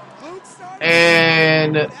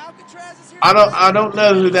 And I don't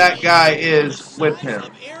know who that guy is with him,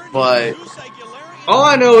 but all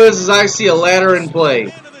I know is I see a ladder in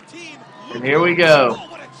play. And here we go.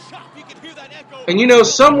 And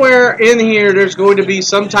somewhere in here there's going to be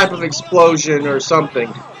some type of explosion or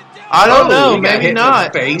something. I don't know, he got maybe hit not.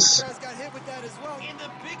 in the face.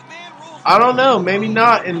 I don't know, maybe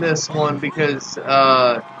not in this one because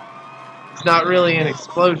it's not really an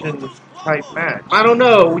explosion type match. I don't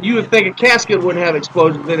know. You would think a casket wouldn't have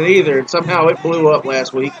explosions in it either, and somehow it blew up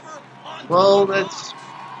last week. Well, that's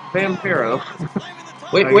Vampiro.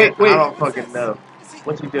 Wait. I don't fucking know.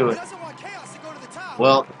 What's he doing?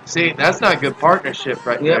 Well, see, that's not good partnership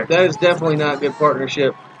right there. Yep, that is definitely not good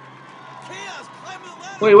partnership.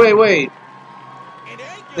 Wait.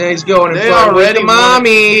 Then he's going in They front with already the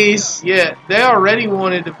mommies. Yeah, they already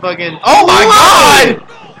wanted to fucking... Oh my God!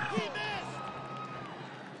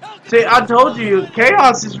 See, I told you,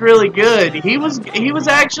 Chaos is really good. He was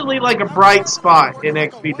actually like a bright spot in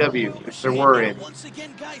XPW, if there were any.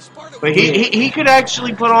 But he could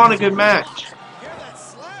actually put on a good match.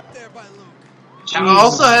 I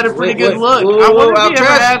also had a pretty good look. I wonder if he ever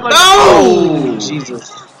had like... Oh!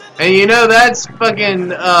 Jesus. And you know, that's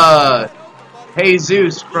fucking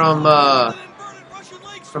Jesus from the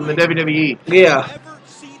WWE. Yeah.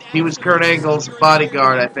 He was Kurt Angle's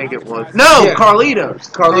bodyguard, I think it was. No, yeah. Carlito's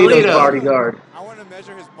bodyguard.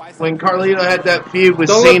 When Carlito had that feud with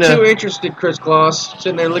Don't Cena. Don't look too interested, Chris Kloss.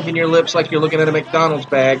 Sitting there licking your lips like you're looking at a McDonald's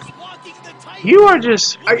bag. You are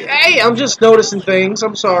just... Hey, I'm just noticing things.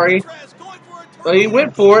 I'm sorry. Well, he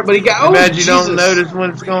went for it, but he got... Imagine you don't notice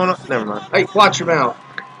what's going on. Never mind. Hey, watch your mouth.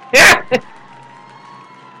 Yeah.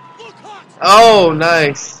 Oh,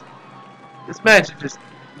 nice. This match is just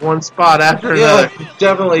one spot after another.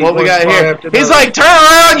 Definitely. What we got here? He's like, turn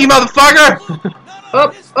around, you motherfucker!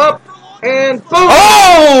 Up, and boom!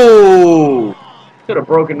 Oh! Could have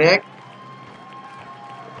broken neck.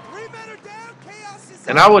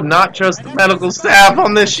 And I would not trust the medical staff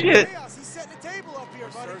on this shit.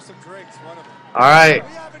 Alright,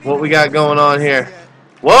 what we got going on here?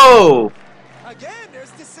 Whoa!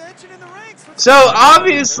 So,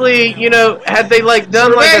 obviously, you know, had they, like,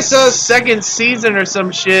 done, like, a second season or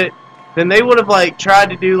some shit, then they would have, like,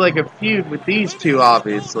 tried to do, like, a feud with these two,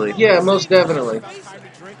 obviously. Yeah, most definitely.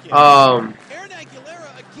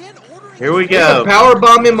 Here we go.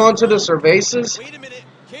 Powerbomb him onto the Cervezas.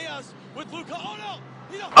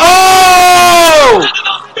 Oh!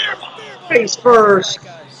 Face first.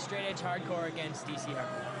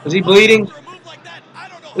 Is he bleeding?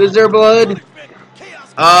 Is there blood?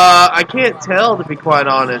 I can't tell, to be quite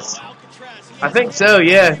honest. I think so,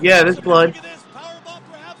 yeah. Yeah, there's blood.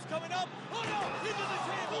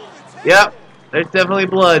 Yep, there's definitely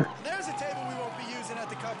blood.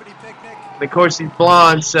 And of course, he's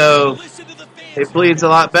blonde, so it bleeds a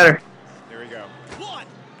lot better. There we go. 1,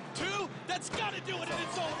 2, that's gotta do it, and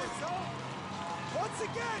it's over. Once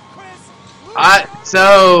again, Chris.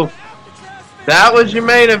 So, that was your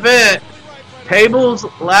main event. Tables,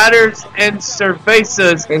 ladders, and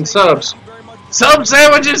cervezas. And subs. Sub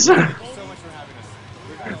sandwiches.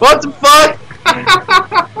 What the fuck?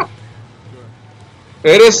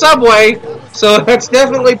 It is Subway, so that's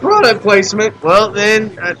definitely product placement. Well,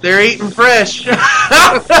 then, they're eating fresh.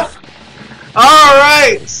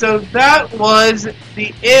 Alright, so that was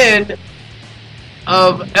the end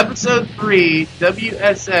of episode 3,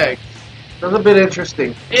 WSX. That was a bit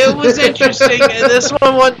interesting. It was interesting, and this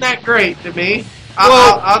one wasn't that great to me.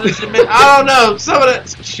 I'll just admit, I don't know, some of that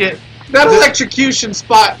shit. That electrocution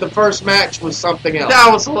spot, the first match, was something else.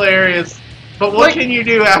 That was hilarious. But what can you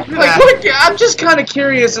do after that? I'm just kind of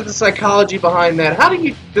curious of the psychology behind that. How do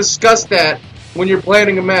you discuss that when you're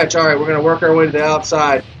planning a match? All right, we're going to work our way to the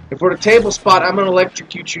outside. If we're at a table spot, I'm going to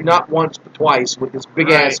electrocute you not once but twice with this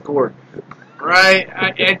big-ass cord. Right.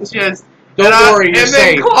 It's just... Don't worry, you're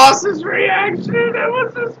safe. And then Klaus's reaction, it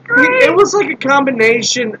was just great. It was like a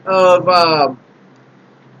combination of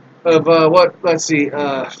what? Let's see.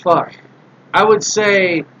 Fuck. I would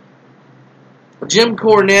say Jim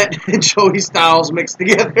Cornette and Joey Styles mixed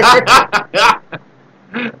together.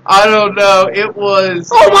 I don't know. It was...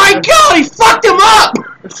 Oh my God, he fucked him up!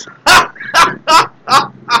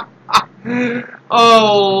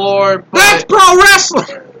 Oh, Lord. That's pro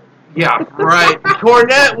wrestling! Yeah, right.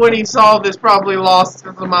 Cornette, when he saw this, probably lost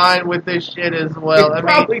his mind with this shit as well. He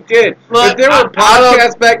probably did. Look, if there were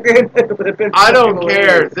podcasts back then, it would have been... I don't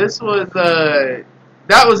care. This was... that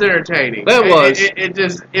was entertaining. That was.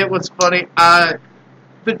 It was funny. The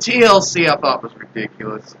TLC I thought was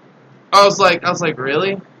ridiculous. I was like,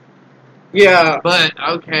 really? Yeah. But,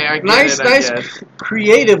 okay, I get it, Nice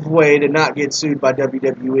creative way to not get sued by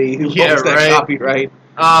WWE, who owns that copyright.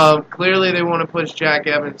 Clearly they want to push Jack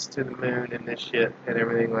Evans to the moon and this shit and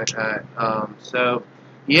everything like that. So,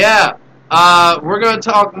 yeah. We're going to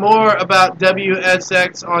talk more about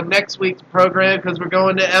WSX on next week's program because we're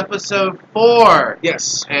going to episode 4.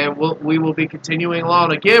 Yes. And we will be continuing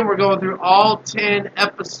along. Again, we're going through all 10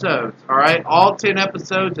 episodes, all right? All 10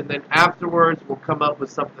 episodes, and then afterwards we'll come up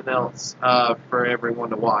with something else for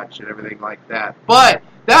everyone to watch and everything like that. But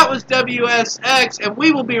that was WSX, and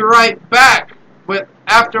we will be right back with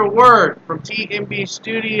after a word from TMB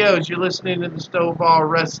Studios. You're listening to the Stovall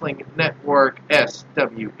Wrestling Network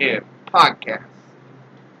SWN podcast.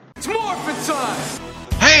 It's Morphin' time!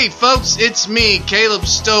 Hey folks, it's me, Caleb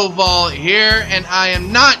Stovall here, and I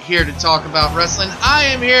am not here to talk about wrestling. I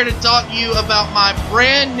am here to talk to you about my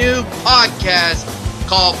brand new podcast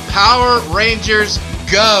called Power Rangers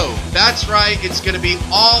Go. That's right, it's going to be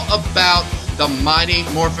all about the Mighty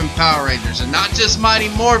Morphin Power Rangers. And not just Mighty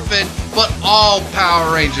Morphin, but all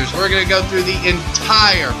Power Rangers. We're going to go through the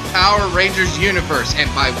entire Power Rangers universe. And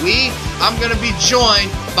by we, I'm going to be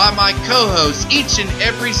joined by my co-hosts each and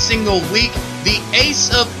every single week. The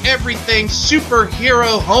ace of everything,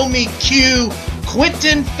 superhero homie Q,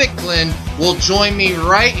 Quentin Ficklin, will join me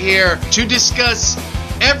right here to discuss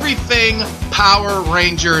everything Power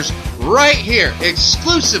Rangers right here,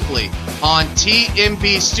 exclusively on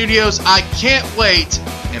TMB Studios. I can't wait,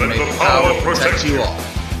 and may the power protect you all.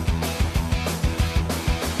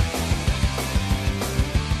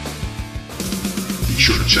 Be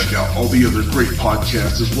sure to check out all the other great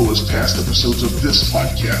podcasts as well as past episodes of this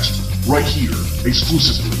podcast right here,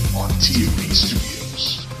 exclusively on TMB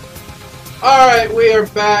Studios. Alright, we are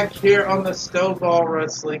back here on the Stovall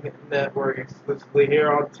Wrestling Network, exclusively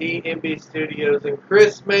here on TMB Studios. And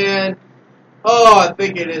Chris, man, I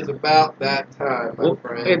think it is about that time, my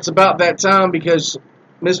friend. It's about that time because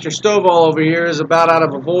Mr. Stovall over here is about out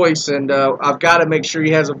of a voice, and I've got to make sure he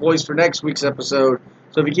has a voice for next week's episode.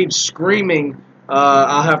 So if he keeps screaming,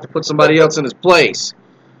 I'll have to put somebody else in his place.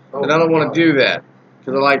 And I don't want to do that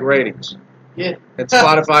because I like ratings. Yeah. And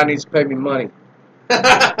Spotify needs to pay me money.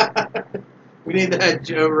 We need that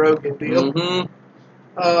Joe Rogan deal.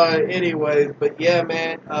 Mm-hmm. Anyways, but yeah,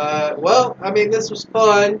 man. Well, I mean, this was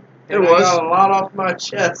fun. It was. I got a lot off my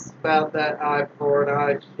chest about that eye for an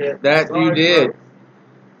eye shit. That Sorry, you did. Folks.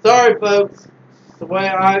 Sorry, folks. It's the way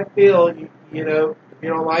I feel. You know, if you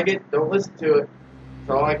don't like it, don't listen to it.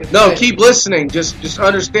 That's all I can say. No, keep listening. Just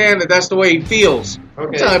understand that that's the way he feels.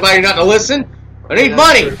 Okay. Tell anybody not to listen. I need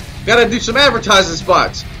money. Got to do some advertising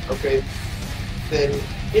spots. Okay. Then,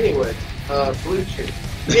 anyway, Blue Chew.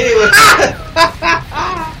 Anyway.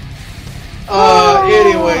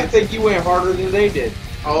 I think you went harder than they did.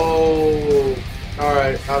 Oh, all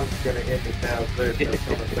right. I'm just gonna end it now. There's no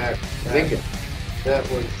coming back. That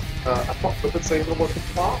was. I thought the single was the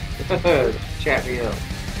top. Chat me up.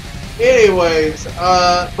 Anyways,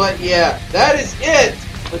 but yeah, that is it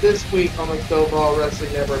for this week on the Stovall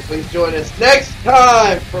Wrestling Network. Please join us next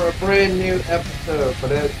time for a brand new episode.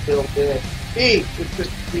 But until then, he is Mr.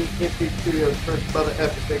 TMB Studios' first brother,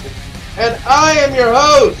 Epic, and I am your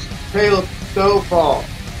host, Caleb Stovall.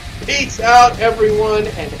 Peace out, everyone,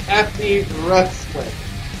 and happy wrestling.